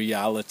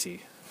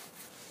reality.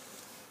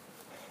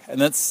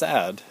 And that's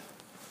sad.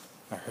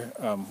 I heard,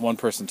 one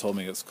person told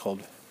me it's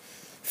called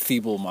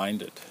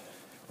feeble-minded,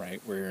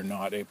 right? Where you're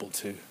not able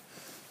to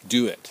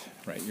do it,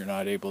 right? You're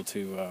not able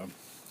to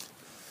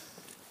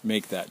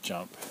make that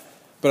jump.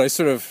 But I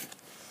sort of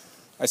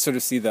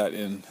see that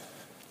in,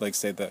 like,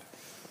 say,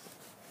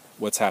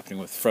 what's happening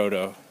with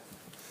Frodo.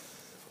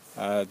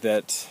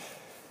 That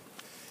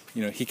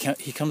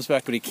he comes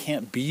back, but he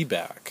can't be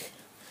back.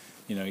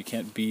 He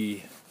can't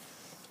be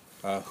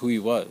who he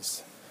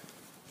was,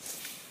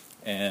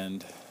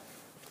 and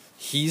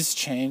he's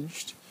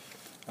changed.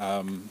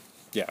 And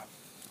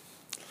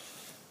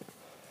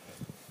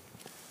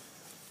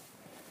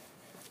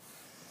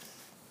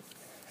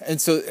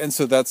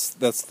so that's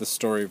the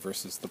story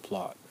versus the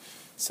plot.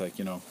 It's like,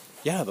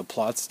 the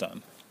plot's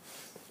done.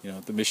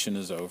 The mission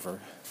is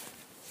over.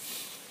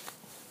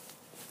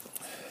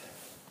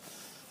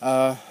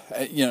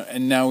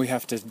 And now we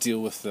have to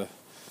deal with the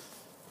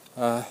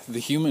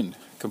human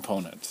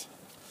component,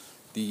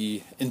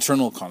 the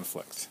internal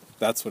conflict.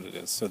 That's what it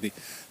is. So the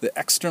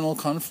external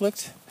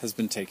conflict has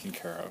been taken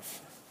care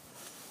of,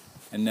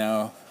 and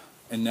now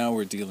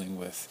we're dealing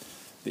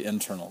with the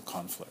internal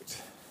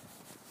conflict.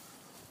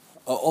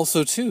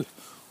 Also, too,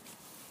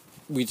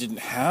 we didn't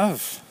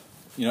have,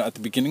 at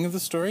the beginning of the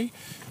story,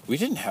 we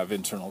didn't have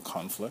internal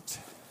conflict.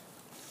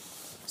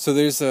 So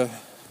there's a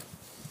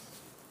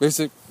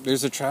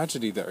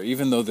tragedy there,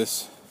 even though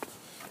this,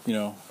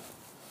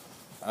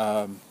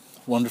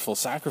 wonderful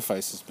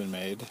sacrifice has been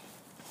made.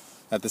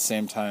 At the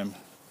same time,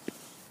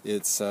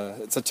 it's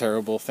a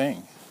terrible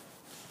thing,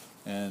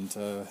 and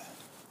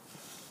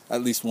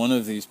at least one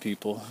of these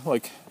people,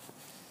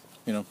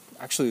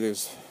 actually,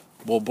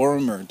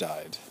 Boromir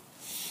died,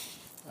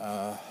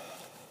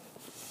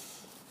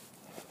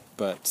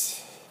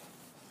 but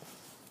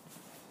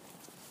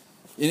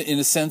in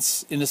a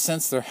sense,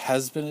 there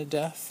has been a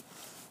death.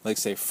 Like,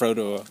 say,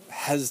 Frodo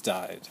has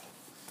died,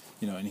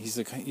 and he's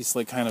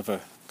like kind of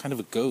a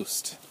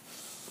ghost.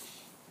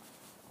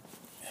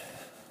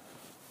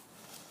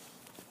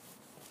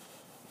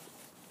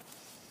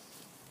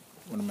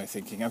 What am I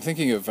thinking? I'm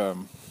thinking of, I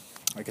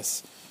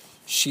guess,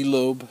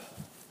 Shelob.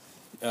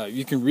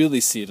 You can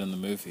really see it in the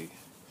movie,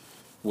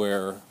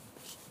 where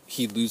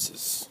he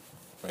loses,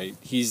 right?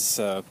 He's,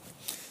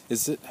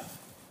 is it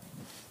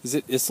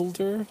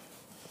Isildur?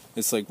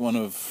 It's like one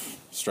of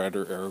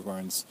Strider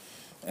Aragorn's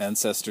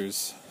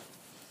ancestors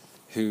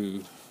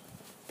who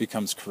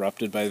becomes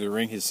corrupted by the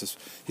ring. He's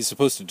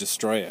supposed to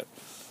destroy it,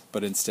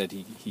 but instead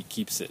he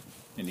keeps it,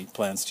 and he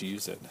plans to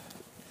use it.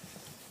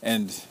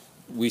 And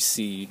we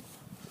see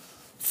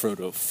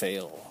Frodo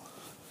fail.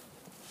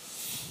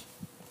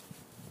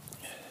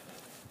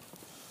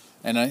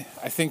 And I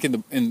think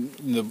in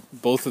the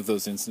both of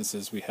those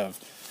instances we have,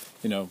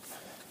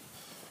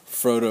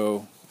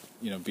 Frodo,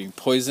 being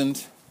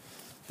poisoned.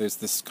 There's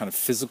this kind of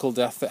physical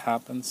death that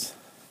happens.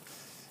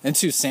 And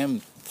too, Sam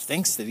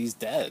thinks that he's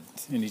dead,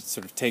 and he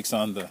sort of takes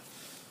on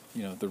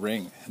the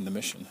ring and the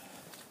mission.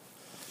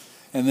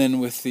 And then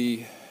with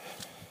the,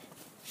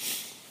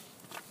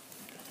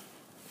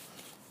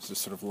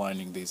 just sort of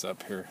lining these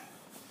up here.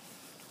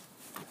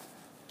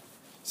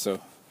 So,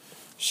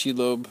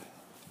 Shelob,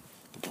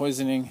 the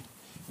poisoning,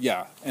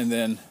 and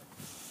then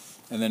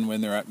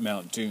when they're at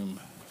Mount Doom,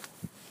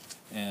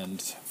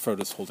 and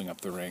Frodo's holding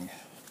up the ring,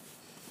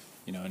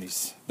 and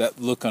he's that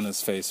look on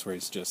his face where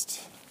he's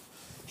just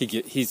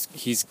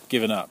he's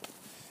given up,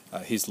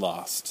 he's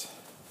lost,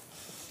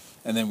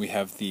 and then we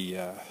have the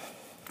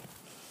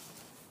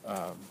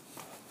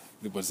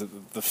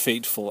the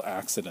fateful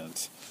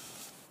accident,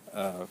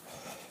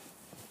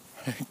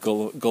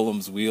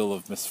 Gollum's wheel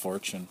of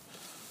misfortune.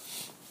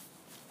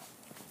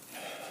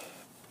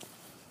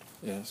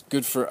 Yes,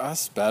 good for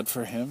us, bad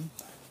for him.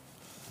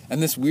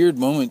 And this weird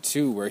moment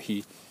too, where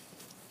he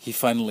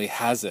finally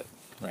has it,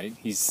 right?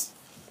 He's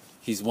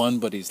won,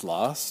 but he's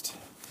lost.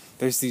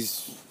 There's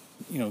these,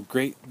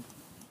 great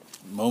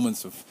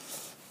moments of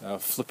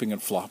flipping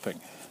and flopping,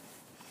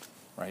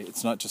 right?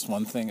 It's not just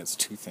one thing; it's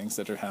two things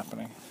that are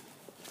happening.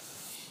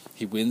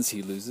 He wins,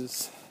 he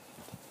loses,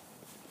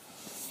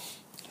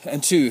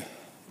 and two,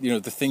 the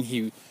thing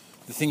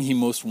he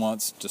most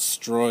wants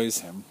destroys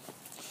him,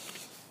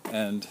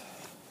 and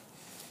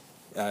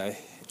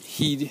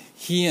he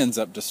ends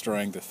up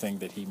destroying the thing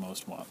that he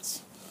most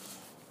wants.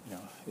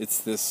 It's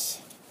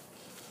this,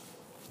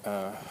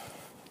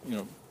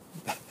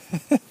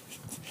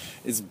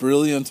 it's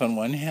brilliant on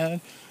one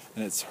hand,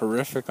 and it's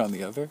horrific on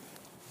the other.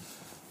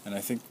 And I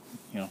think,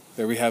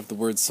 there we have the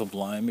word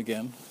sublime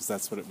again, because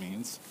that's what it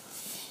means.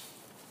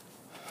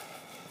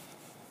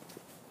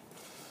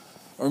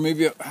 Or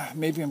maybe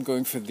I'm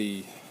going for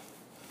the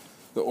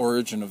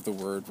origin of the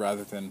word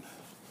rather than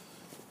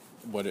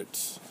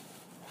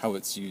how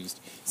it's used.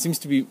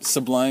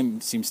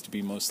 Sublime seems to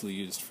be mostly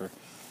used for,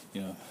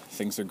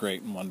 things are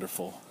great and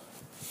wonderful.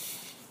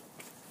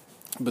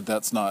 But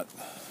that's not,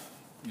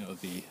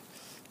 the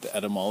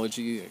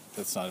etymology.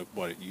 That's not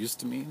what it used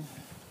to mean.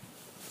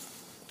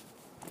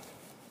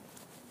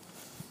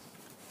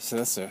 So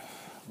that's a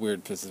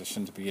weird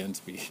position to be in,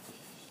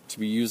 to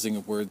be using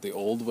a word the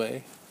old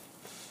way.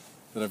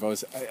 That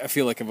I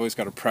feel like I've always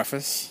got a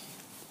preface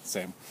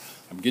saying,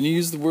 I'm going to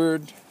use the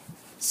word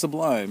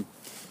sublime,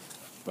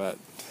 but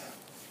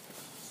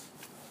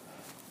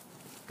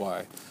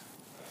why?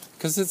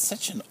 Because it's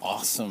such an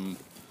awesome,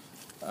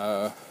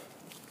 to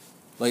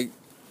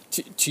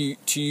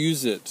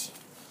use it,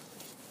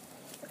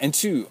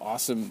 and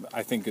awesome,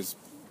 I think is,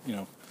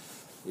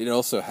 it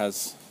also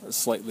has a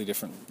slightly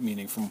different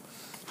meaning from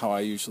how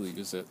I usually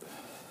use it.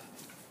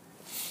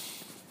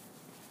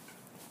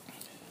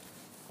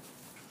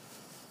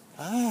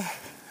 Are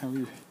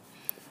we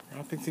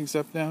wrapping things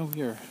up now?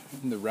 We are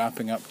in the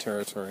wrapping up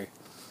territory.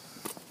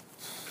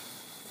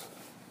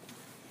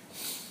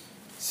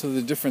 So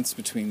the difference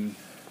between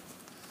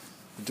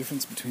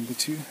the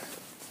two,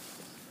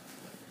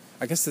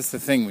 I guess that's the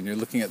thing when you're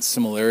looking at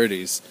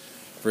similarities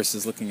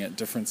versus looking at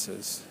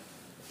differences.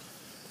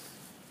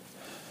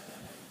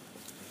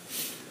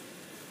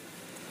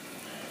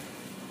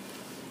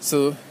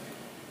 So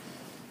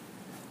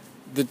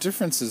the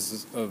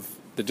differences of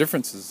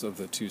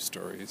the two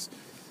stories,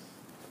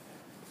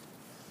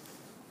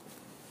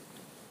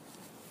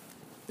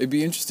 it'd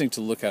be interesting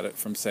to look at it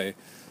from, say,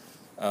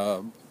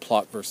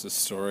 plot versus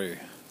story.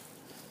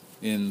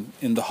 In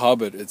The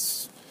Hobbit,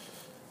 it's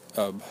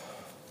the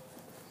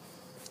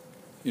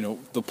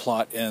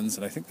plot ends,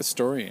 and I think the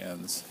story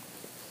ends.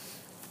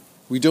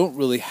 We don't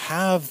really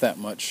have that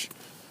much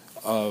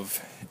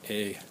of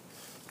a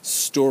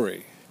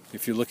story.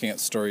 If you're looking at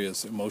story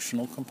as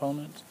emotional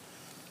component,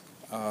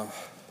 and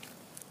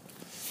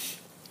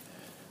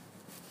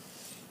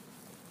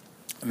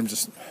I'm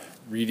just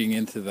reading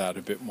into that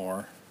a bit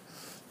more.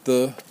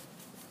 The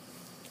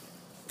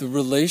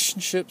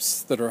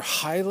relationships that are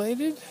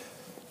highlighted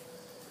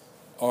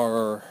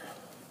are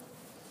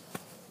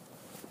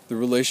the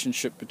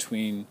relationship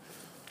between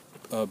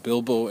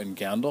Bilbo and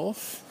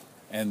Gandalf,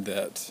 and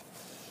that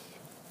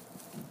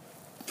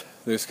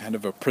there's kind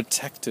of a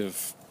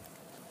protective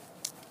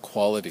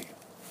quality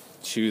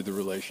to the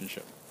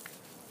relationship.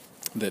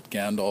 That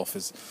Gandalf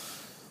is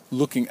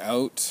looking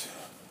out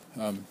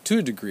to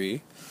a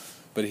degree,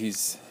 but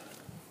he's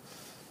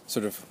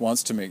sort of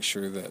wants to make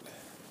sure that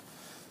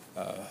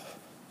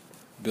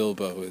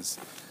Bilbo is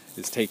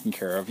taken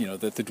care of,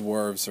 that the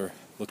dwarves are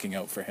looking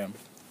out for him.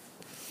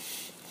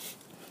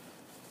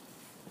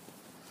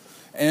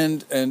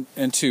 And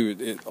two,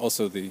 it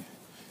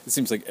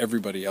seems like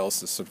everybody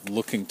else is sort of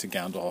looking to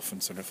Gandalf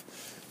and sort of,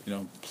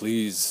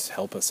 please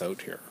help us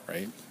out here,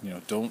 right?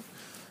 Don't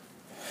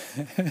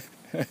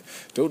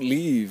don't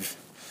leave,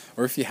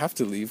 or if you have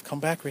to leave, come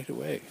back right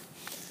away.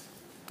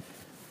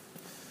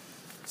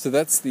 So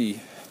that's the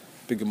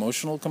big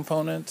emotional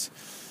component.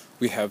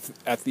 We have,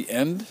 at the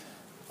end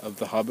of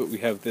The Hobbit, we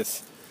have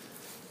this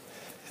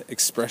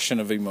expression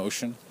of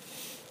emotion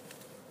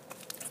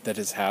that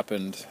has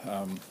happened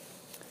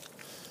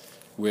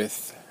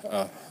with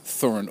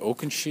Thorin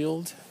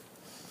Oakenshield.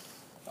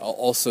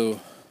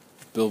 Also,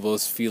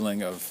 Bilbo's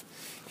feeling of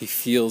he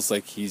feels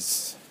like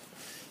he's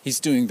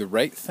doing the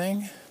right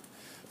thing,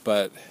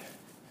 but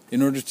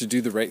in order to do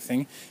the right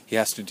thing, he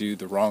has to do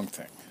the wrong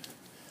thing,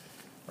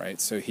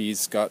 right? So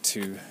he's got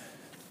to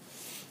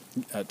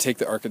take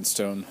the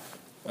Arkenstone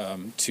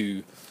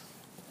to,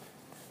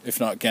 if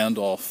not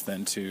Gandalf,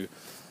 then to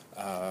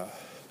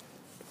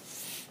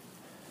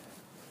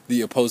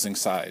the opposing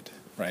side,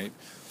 right?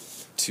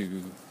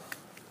 To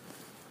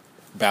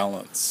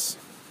balance.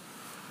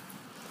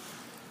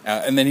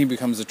 And then he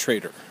becomes a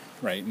traitor,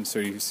 right? And so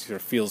he sort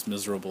of feels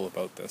miserable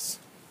about this.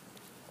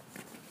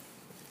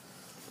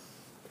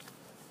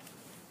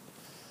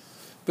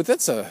 But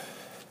I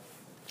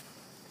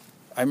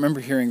remember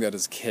hearing that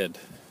as a kid,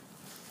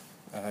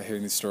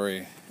 hearing the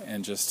story,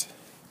 and just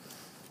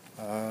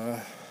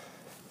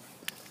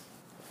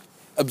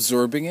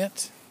absorbing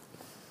it.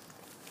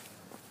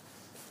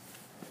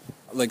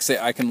 Like, say,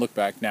 I can look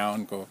back now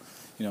and go,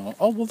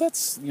 oh, well,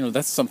 that's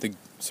something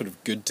sort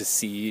of good to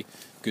see,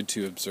 good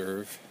to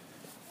observe.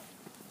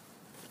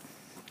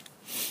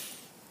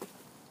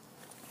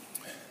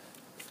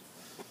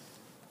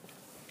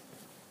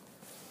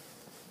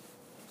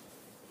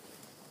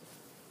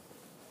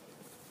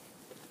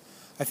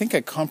 I think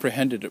I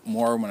comprehended it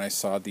more when I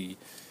saw the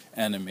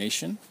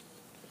animation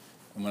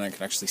and when I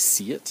could actually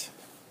see it.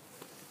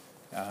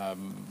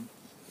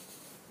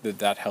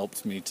 That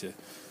helped me to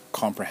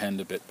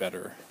comprehend a bit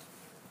better.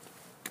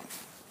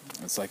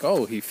 It's like,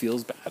 oh, he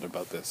feels bad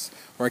about this.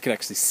 Or I could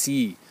actually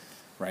see,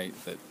 right,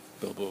 that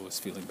Bilbo was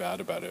feeling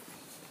bad about it.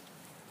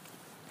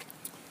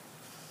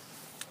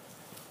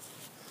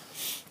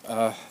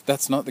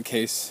 That's not the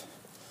case.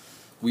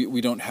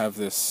 We don't have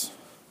this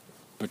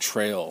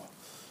betrayal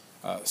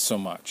so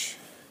much.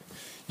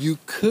 You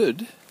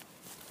could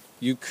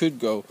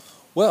go,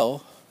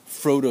 well,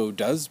 Frodo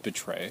does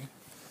betray,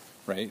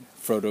 right?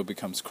 Frodo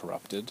becomes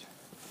corrupted.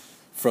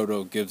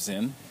 Frodo gives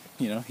in.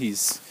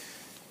 He's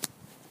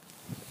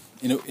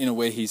in a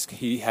way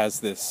he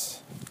has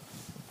this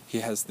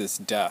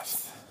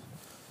death,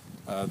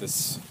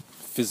 this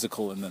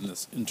physical and then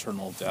this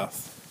internal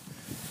death,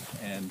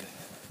 and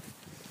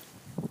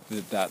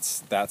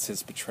that's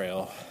his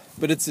betrayal.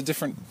 But it's a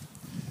different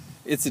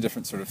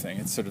sort of thing.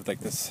 It's sort of like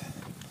this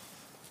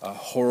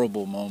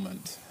horrible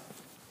moment,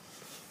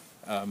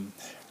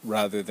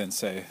 rather than,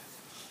 say,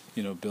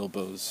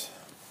 Bilbo's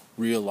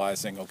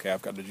realizing, okay,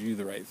 I've got to do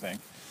the right thing.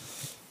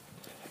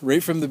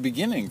 Right from the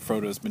beginning,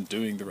 Frodo's been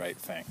doing the right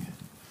thing.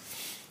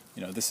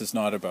 This is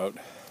not about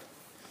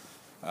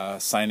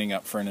signing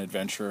up for an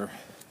adventure.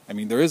 I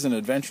mean, there is an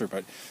adventure,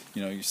 but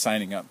you're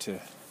signing up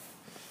to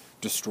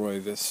destroy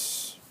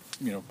this,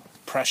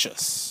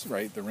 precious,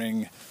 right? The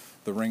ring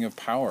of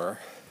power.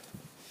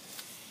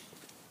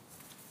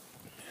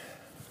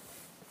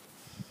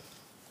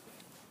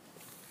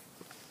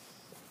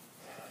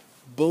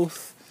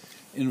 Both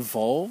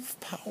involve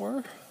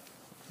power.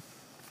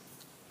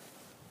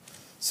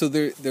 So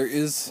there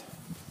is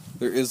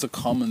a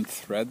common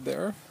thread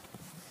there.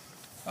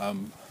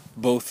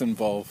 Both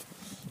involve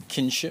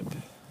kingship,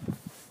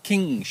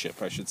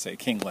 I should say,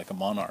 king like a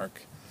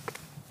monarch.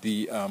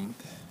 The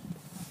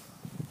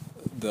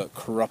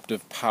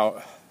corruptive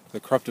power, the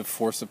corruptive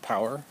force of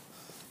power.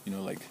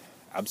 Like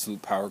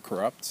absolute power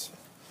corrupts.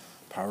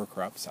 Power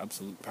corrupts.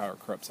 Absolute power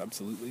corrupts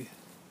absolutely.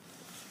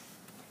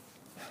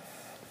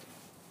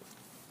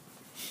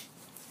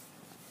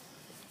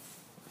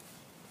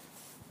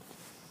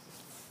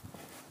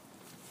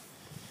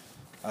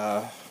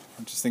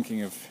 I'm just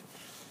thinking of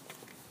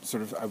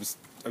I was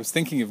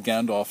thinking of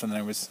Gandalf, and then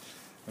I was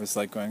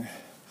going,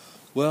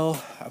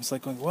 well,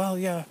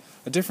 yeah,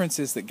 a difference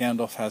is that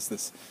Gandalf has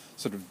this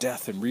sort of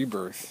death and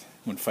rebirth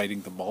when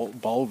fighting the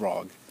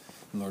Balrog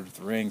in Lord of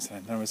the Rings,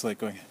 and I was like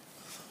going,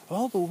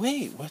 oh, but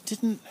wait, what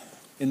didn't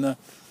in the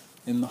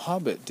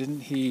Hobbit,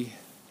 didn't he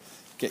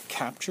get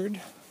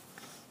captured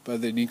by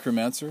the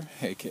Necromancer,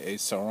 aka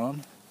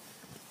Sauron?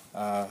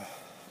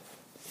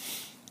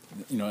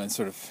 And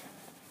sort of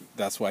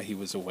that's why he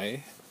was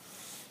away.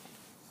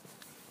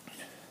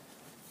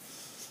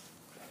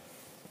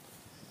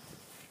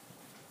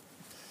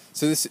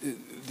 So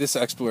this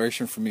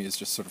exploration for me is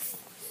just sort of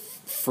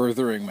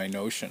furthering my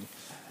notion.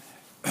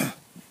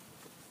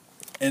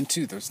 And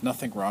two, there's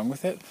nothing wrong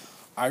with it.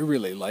 I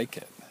really like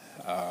it.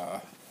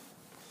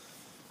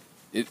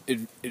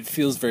 It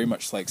feels very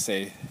much like,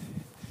 say,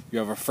 you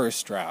have a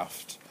first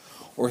draft,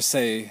 or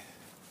say,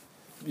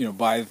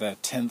 by the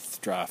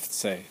 10th draft,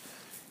 say,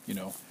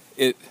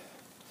 it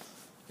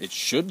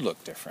should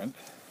look different.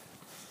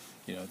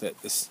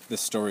 That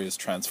this story is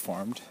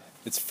transformed.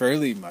 It's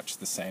fairly much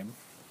the same.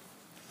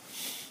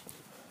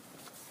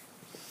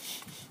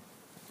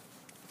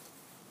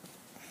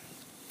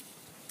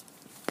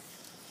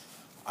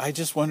 I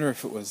just wonder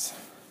if it was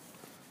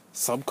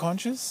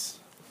subconscious.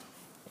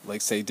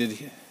 Like, say,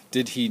 did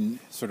it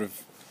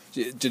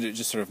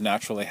just sort of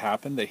naturally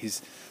happen that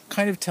he's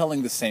kind of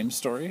telling the same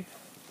story,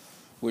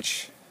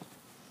 which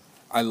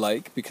I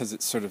like because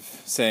it's sort of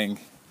saying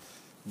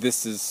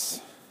this is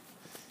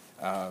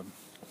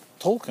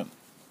Tolkien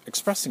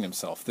expressing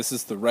himself. This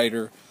is the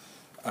writer,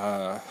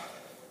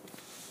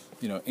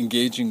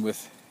 engaging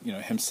with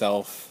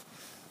himself,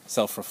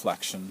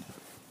 self-reflection,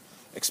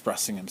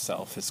 expressing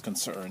himself, his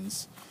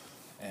concerns,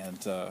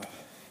 and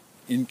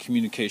in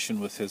communication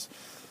with his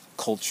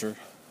culture.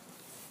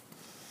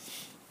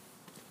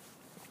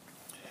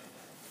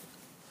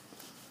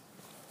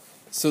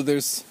 So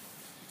there's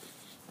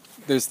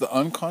the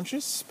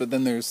unconscious, but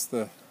then there's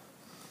the,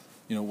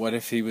 what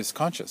if he was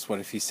conscious? What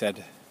if he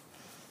said,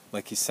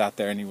 like he sat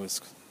there and he was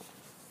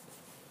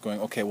going,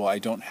 okay, well, I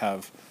don't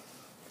have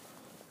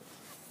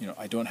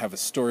a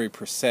story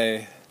per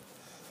se.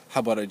 How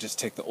about I just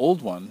take the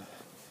old one,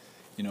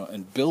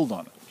 and build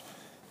on it,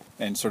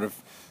 and sort of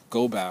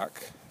go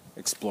back,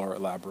 explore,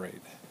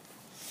 elaborate.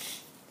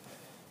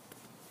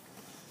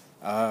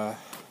 An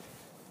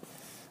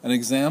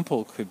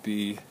example could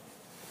be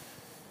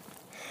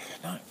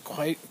not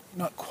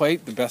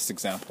quite the best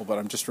example, but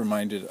I'm just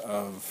reminded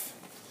of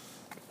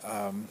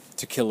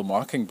To Kill a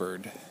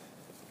Mockingbird,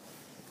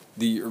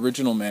 the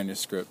original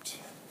manuscript.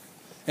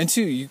 And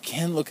two, you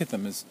can look at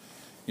them as,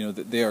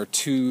 that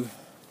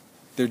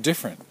they're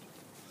different.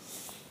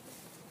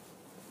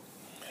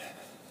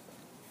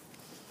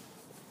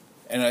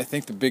 And I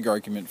think the big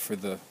argument for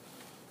the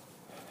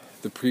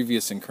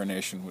previous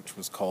incarnation, which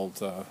was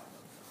called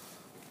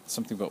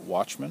something about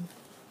Watchmen.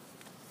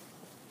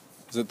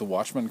 Is it The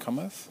Watchman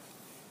Cometh?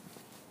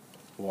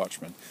 The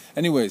Watchman.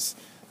 Anyways,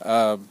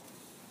 so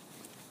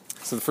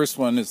the first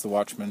one is The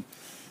Watchman.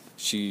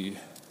 She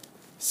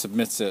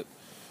submits it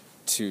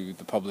to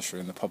the publisher,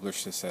 and the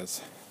publisher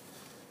says,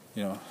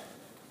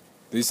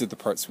 these are the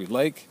parts we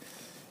like.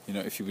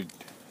 If you would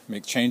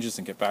make changes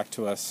and get back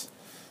to us,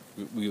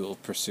 we will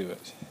pursue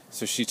it.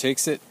 So she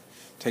takes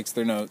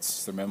their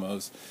notes, their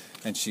memos,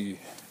 and she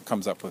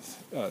comes up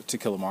with To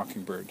Kill a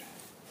Mockingbird.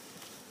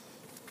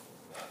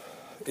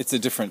 It's a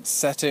different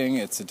setting,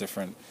 it's a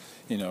different,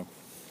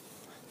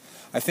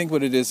 I think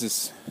what it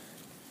is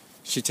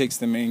she takes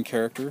the main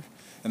character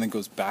and then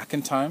goes back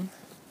in time.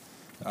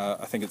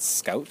 I think it's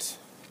Scout.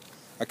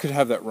 I could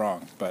have that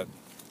wrong, but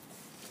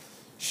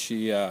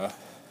she,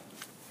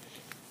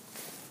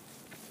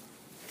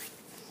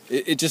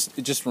 it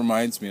just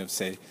reminds me of,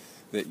 say,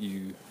 that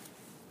you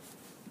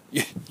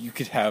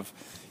could have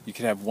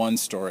one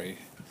story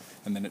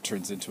and then it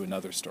turns into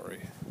another story.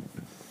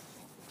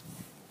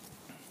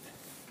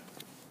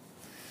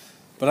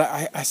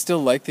 But I still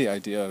like the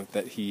idea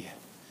that he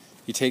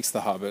takes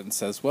The Hobbit and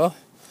says, well,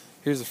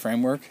 here's a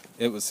framework.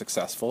 It was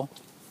successful.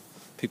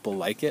 People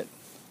like it.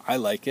 I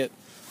like it.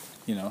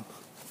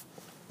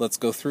 Let's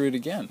go through it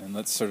again and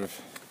let's sort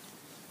of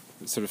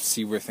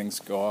see where things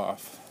go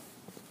off.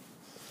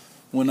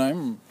 When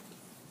I'm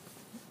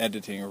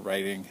editing or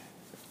writing,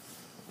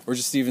 or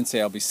just even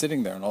say I'll be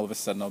sitting there and all of a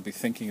sudden I'll be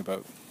thinking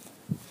about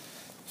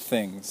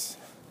things,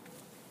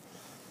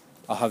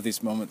 I'll have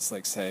these moments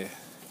like, say,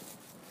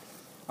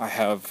 I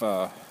have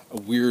a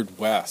Weird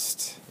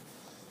West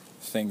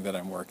thing that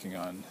I'm working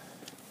on,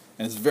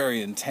 and it's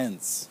very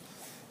intense,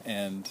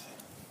 and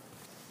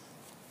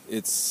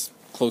it's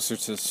closer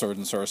to sword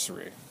and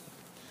sorcery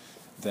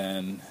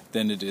than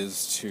it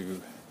is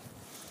to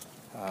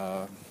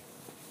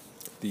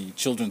the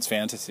children's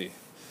fantasy.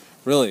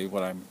 Really,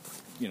 what I'm,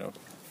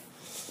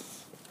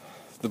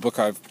 the book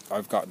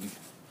I've gotten,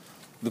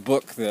 the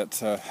book that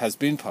has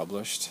been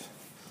published,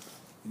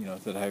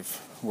 that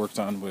I've worked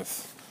on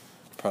with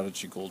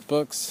Prodigy Gold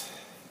Books,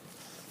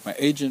 my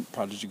agent,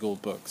 Prodigy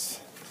Gold Books,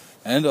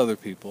 and other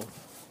people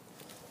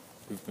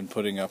who've been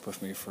putting up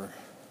with me for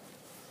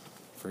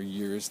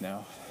years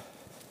now,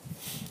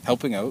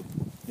 helping out,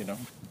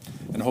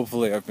 and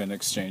hopefully I've been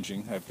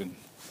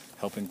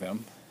helping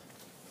them.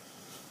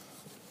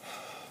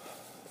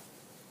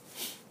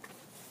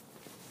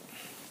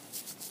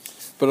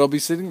 But I'll be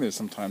sitting there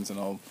sometimes and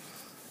I'll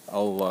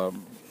go,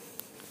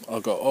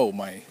 oh,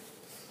 my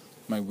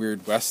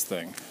Weird West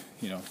thing,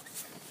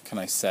 can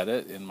I set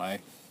it in my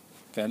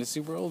fantasy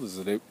world?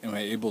 Am I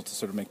able to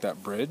sort of make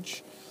that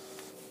bridge?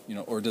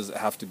 Or does it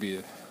have to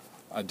be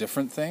a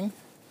different thing,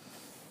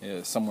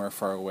 somewhere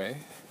far away?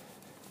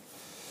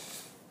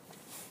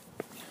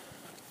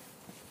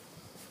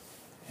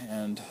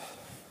 And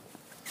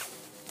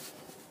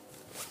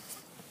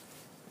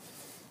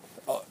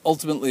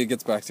ultimately it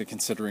gets back to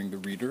considering the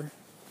reader.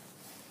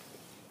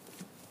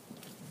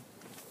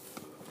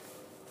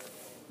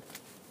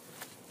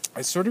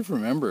 I sort of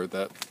remember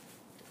that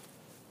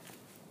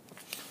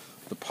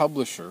the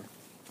publisher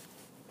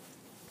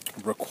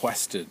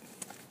requested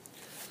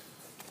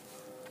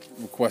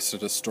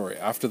a story.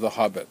 After The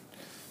Hobbit,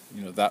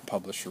 that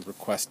publisher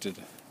requested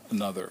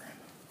another.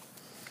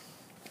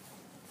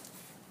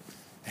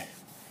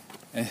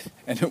 And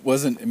it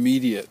wasn't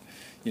immediate,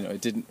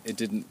 it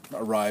didn't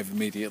arrive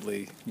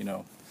immediately,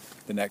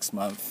 the next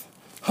month.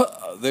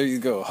 There you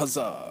go,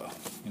 huzzah,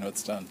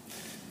 it's done.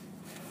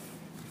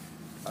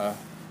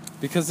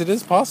 Because it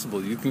is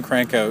possible. You can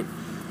crank out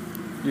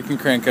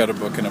a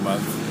book in a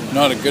month.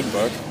 Not a good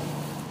book.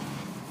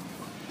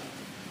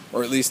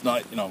 Or at least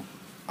not,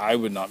 I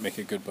would not make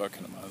a good book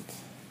in a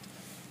month.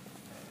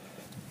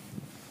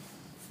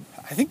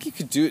 I think you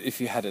could do it if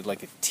you had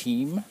like a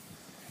team,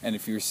 and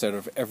if you were sort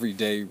of every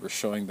day you were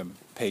showing them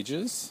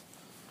pages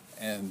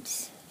and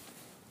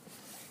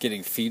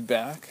getting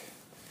feedback,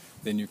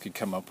 then you could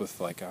come up with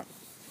like a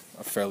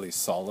fairly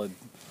solid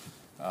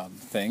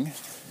thing.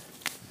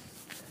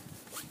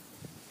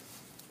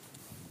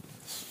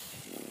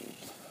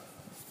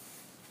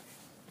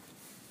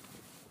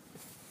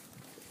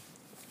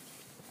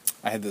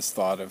 I had this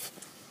thought of,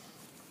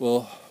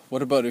 well,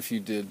 what about if you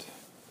did,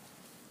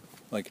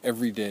 like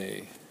every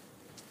day,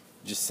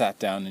 just sat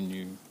down and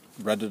you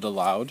read it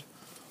aloud,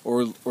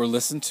 or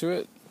listened to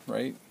it,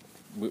 right?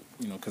 You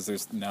know, because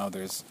there's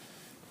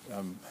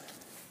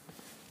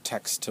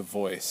text to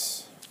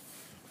voice,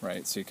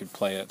 right? So you could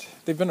play it.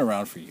 They've been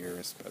around for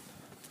years, but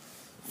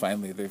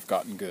finally they've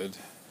gotten good.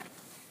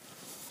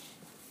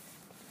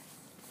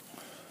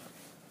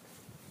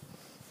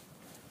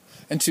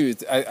 And two,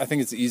 I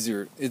think it's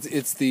easier.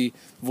 It's the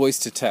voice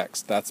to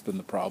text that's been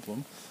the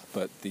problem,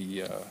 but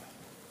the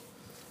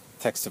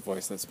text to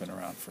voice that's been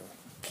around for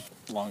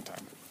a long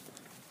time.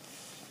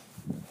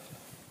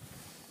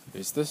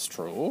 Is this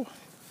true?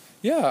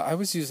 Yeah, I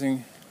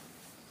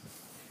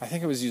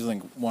think I was using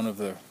one of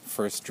the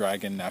first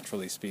Dragon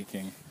Naturally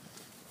Speaking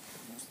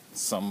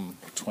some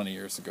 20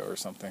 years ago or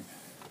something.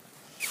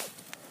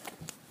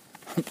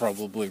 I'm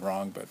probably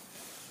wrong, but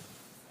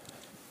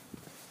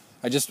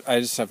I just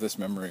have this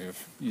memory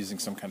of using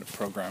some kind of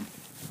program.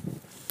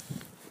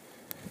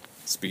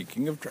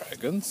 Speaking of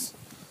dragons,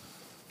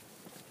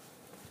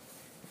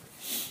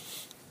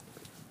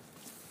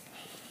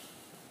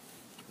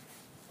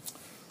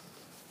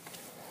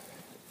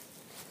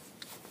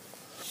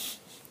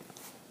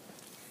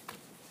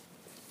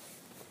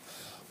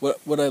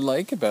 what I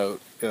like about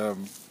the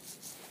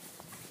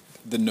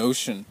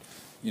notion,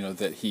 you know,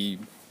 that he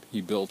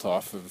built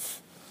off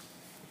of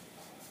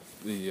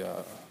the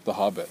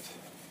Hobbit,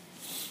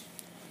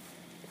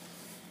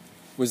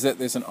 was that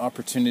there's an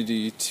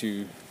opportunity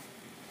to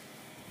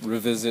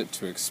revisit,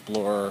 to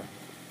explore,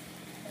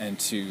 and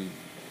to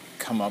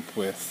come up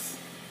with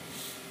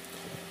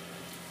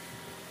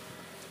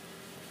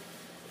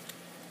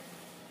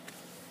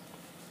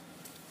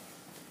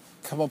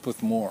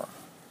more.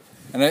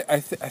 And I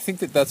think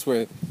that that's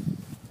where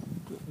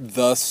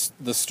the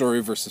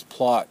story versus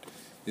plot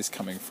is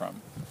coming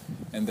from.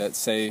 And that,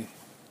 say,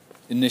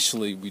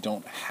 initially we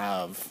don't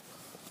have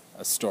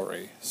a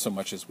story so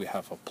much as we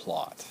have a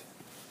plot.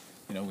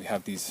 You know, we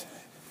have these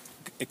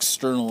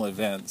external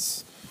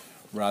events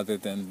rather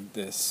than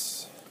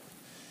this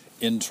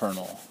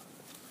internal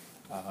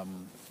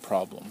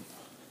problem.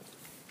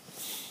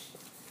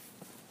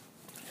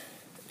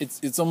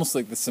 It's almost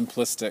like the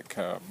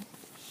simplistic,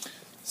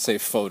 say,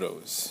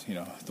 photos. You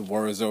know, the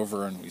war is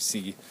over and we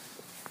see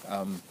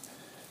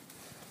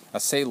a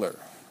sailor,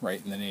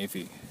 right, in the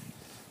Navy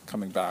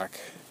coming back,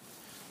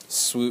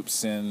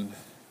 swoops in.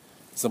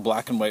 It's a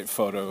black and white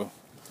photo.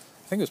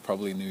 I think it was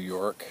probably New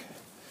York,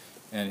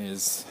 and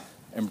is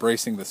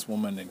embracing this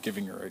woman and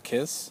giving her a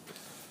kiss.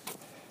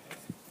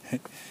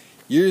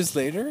 Years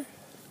later,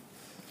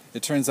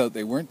 it turns out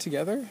they weren't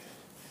together,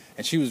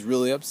 and she was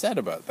really upset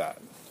about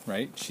that,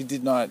 right? She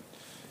did not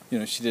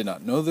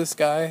know this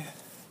guy,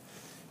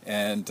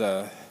 and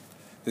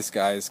this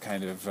guy is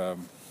kind of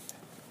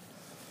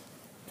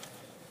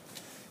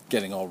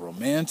getting all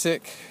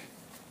romantic,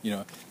 you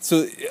know.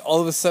 So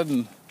all of a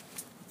sudden,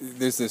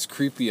 there's this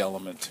creepy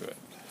element to it,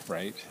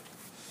 right?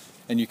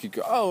 And you could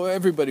go, oh,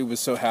 everybody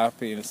was so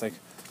happy, and it's like,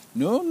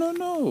 no.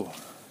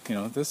 You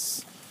know,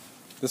 this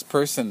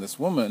person, this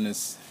woman,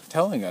 is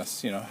telling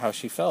us, you know, how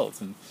she felt,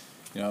 and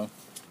you know,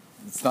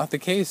 it's not the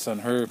case on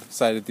her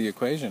side of the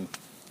equation.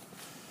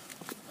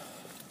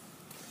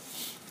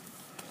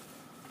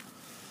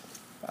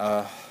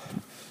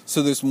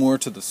 So there's more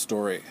to the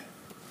story,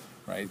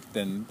 right,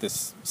 than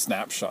this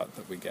snapshot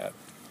that we get.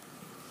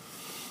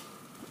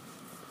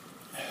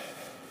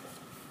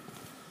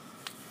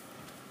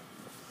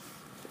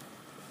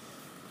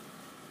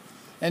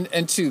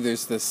 And two,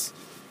 there's this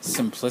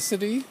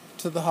simplicity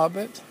to The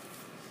Hobbit.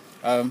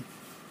 I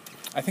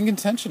think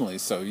intentionally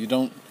so. You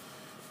don't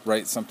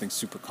write something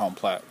super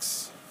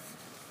complex.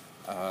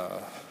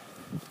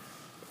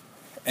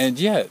 And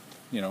yet,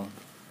 you know,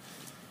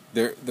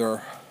 there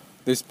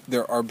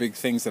are big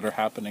things that are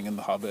happening in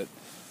The Hobbit.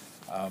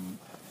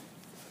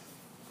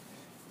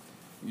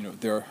 You know,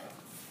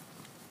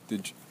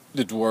 the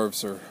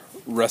dwarves are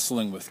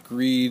wrestling with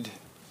greed.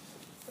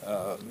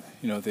 You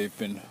know, they've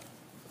been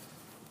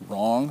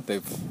wronged.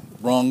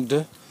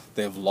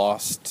 They've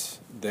lost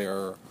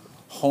their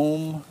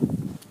home.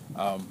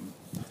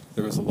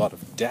 There was a lot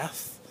of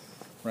death,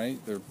 right?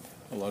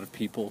 A lot of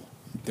people.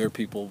 Their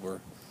people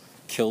were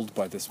killed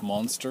by this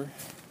monster.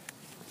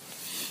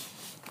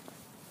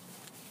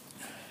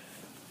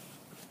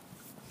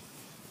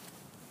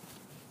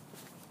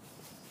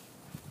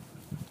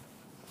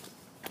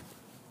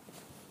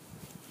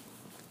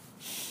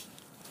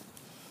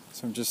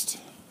 So I'm just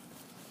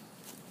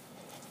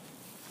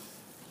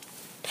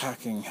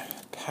packing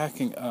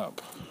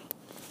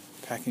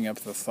up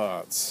the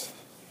thoughts.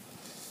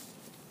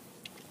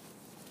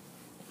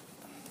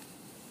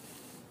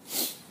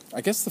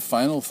 I guess the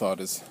final thought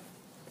is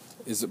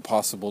it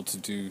possible to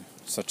do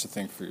such a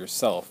thing for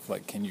yourself?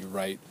 Like, can you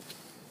write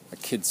a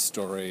kid's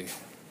story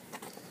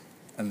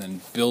and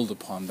then build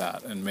upon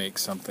that and make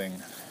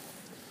something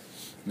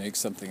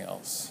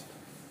else?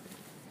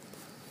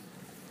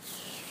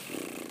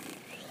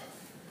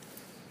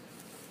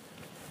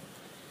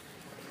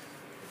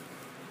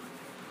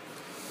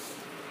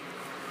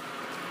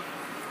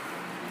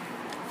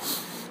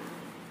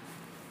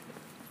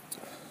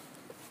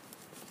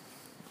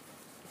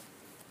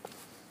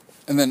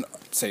 And then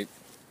say,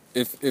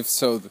 if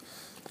so,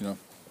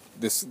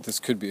 this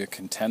could be a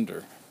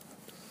contender.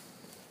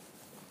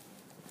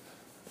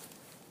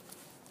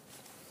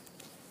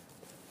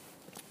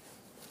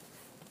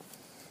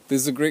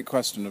 There's a great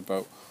question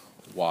about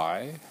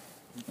why,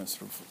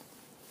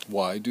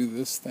 why do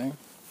this thing?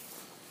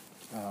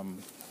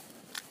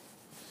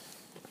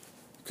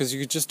 Because you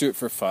could just do it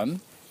for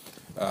fun.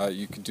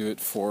 You could do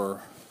it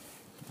for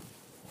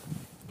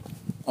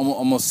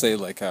almost say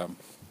like a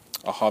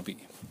hobby,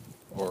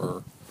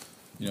 or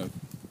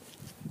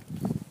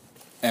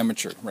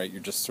amateur, right?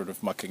 You're just sort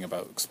of mucking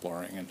about,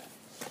 exploring and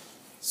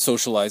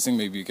socializing.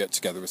 Maybe you get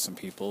together with some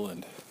people,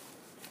 and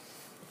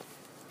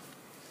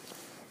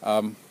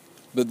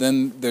but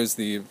then there's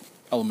the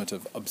element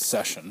of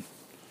obsession,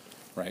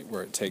 right,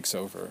 where it takes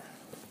over.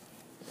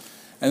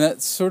 And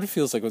that sort of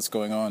feels like what's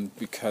going on,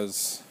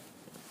 because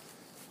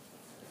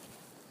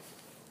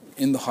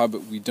in The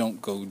Hobbit we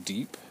don't go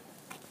deep,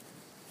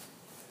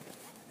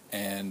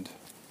 and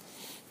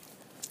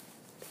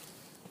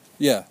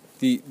yeah,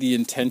 the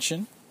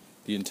intention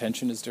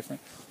is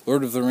different.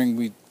 Lord of the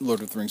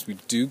Rings we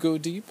do go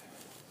deep.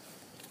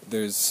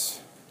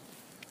 There's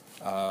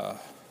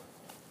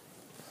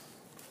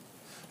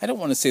I don't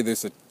want to say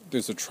there's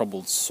a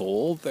troubled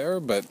soul there,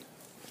 but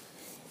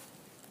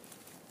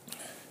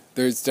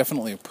there's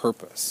definitely a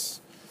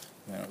purpose.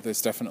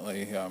 There's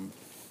definitely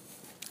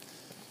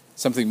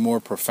something more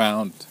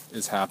profound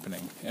is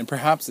happening, and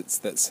perhaps it's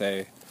that,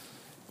 say,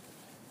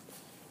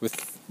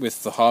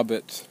 with The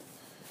Hobbit,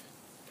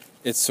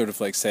 it's sort of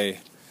like, say,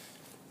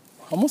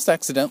 almost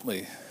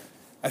accidentally.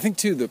 I think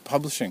too the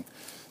publishing,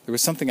 there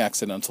was something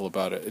accidental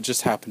about it. It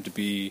just happened to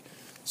be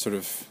sort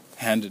of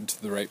handed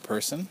to the right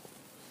person.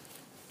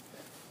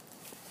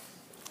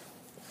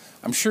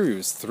 I'm sure he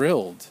was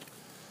thrilled,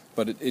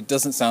 but it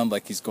doesn't sound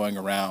like he's going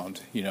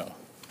around,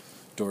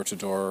 door to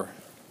door.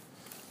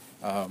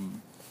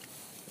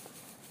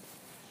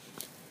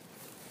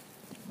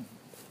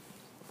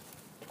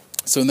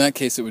 So in that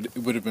case, it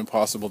would have been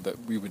possible that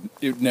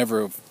it would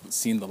never have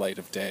seen the light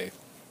of day,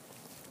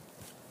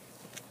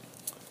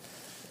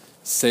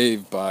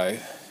 save by,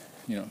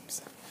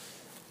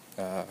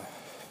 a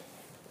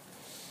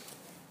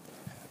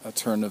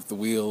turn of the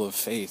wheel of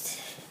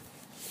fate,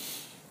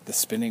 the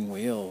spinning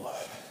wheel.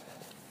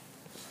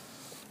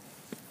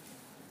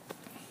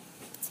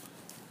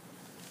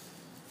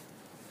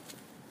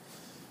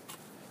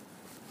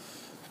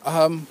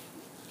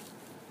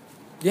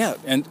 Yeah,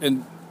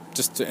 and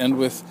just to end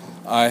with,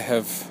 I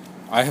have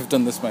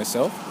done this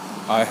myself.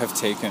 I have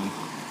taken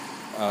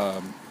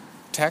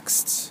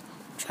texts.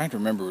 I'm trying to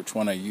remember which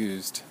one I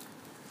used.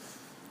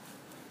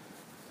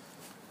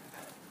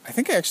 I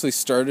think I actually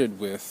started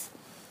with,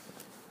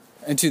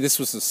 this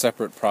was a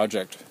separate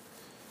project.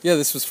 Yeah,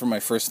 this was for my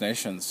First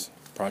Nations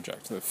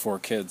project, the 4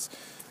 kids.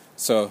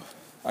 So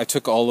I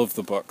took all of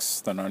the books,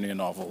 the Narnia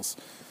novels,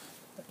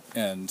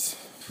 and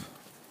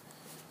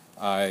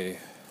I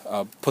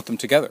put them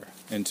together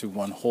into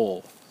one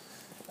whole.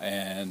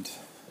 And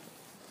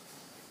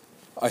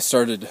I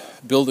started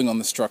building on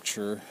the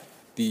structure.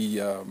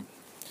 The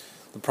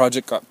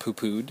project got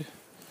poo-pooed,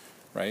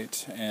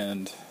 right?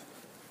 And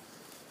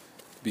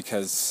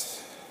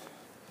because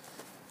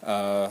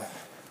I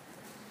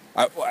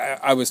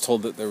was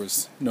told that there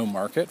was no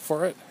market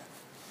for it,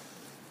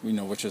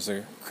 which is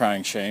a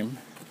crying shame.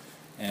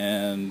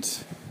 And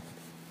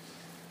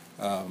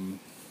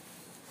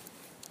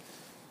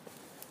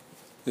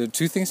the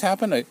 2 things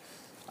happened.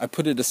 I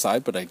put it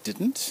aside, but I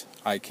didn't.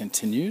 I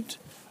continued.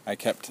 I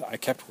kept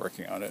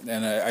working on it,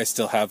 and I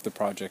still have the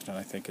project, and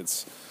I think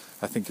it's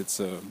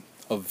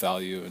of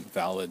value and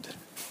valid.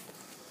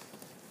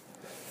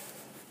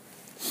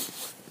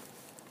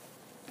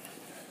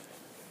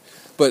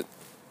 But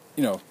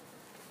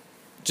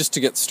just to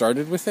get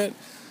started with it,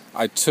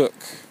 I took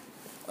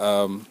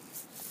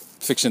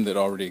fiction that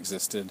already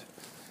existed,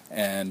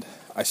 and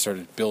I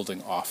started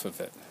building off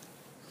of it.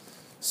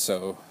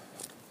 So,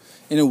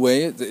 in a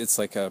way, it's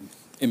like a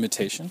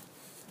imitation.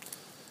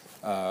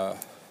 And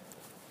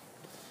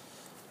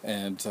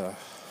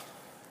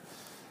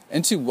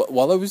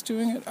while I was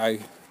doing it, I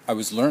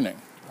was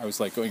learning. I was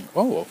like going,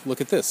 oh,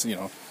 look at this,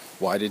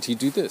 why did he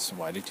do this?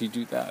 Why did he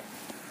do that?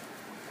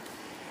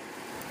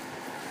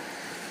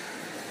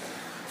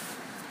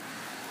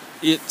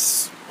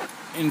 It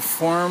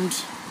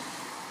informed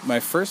my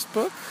first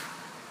book.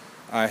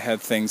 I had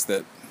things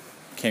that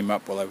came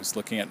up while I was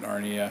looking at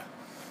Narnia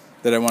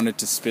that I wanted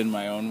to spin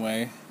my own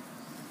way.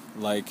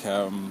 Like,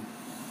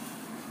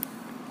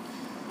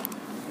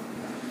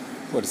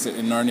 what is it?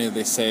 In Narnia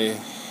they say,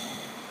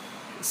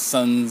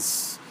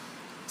 sons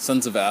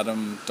Sons of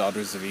Adam,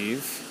 Daughters of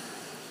Eve,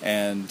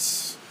 and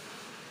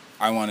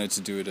I wanted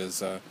to do it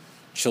as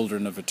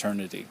Children of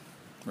Eternity,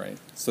 right?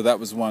 So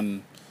that's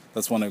one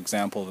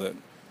example that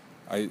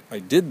I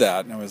did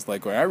that, and I was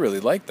like, well, I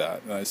really like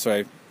that.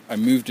 So I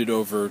moved it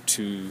over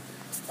to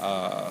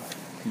the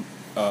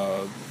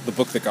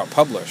book that got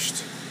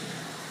published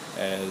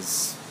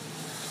as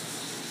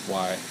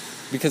why?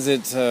 Because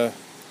it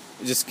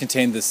just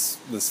contained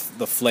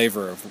the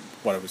flavor of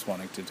what I was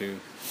wanting to do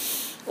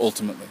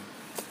ultimately.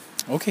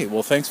 Okay,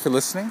 well, thanks for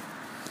listening,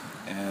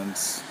 and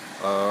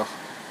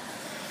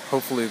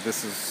hopefully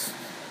this is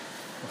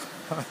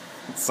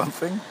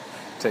something.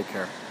 Take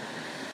care.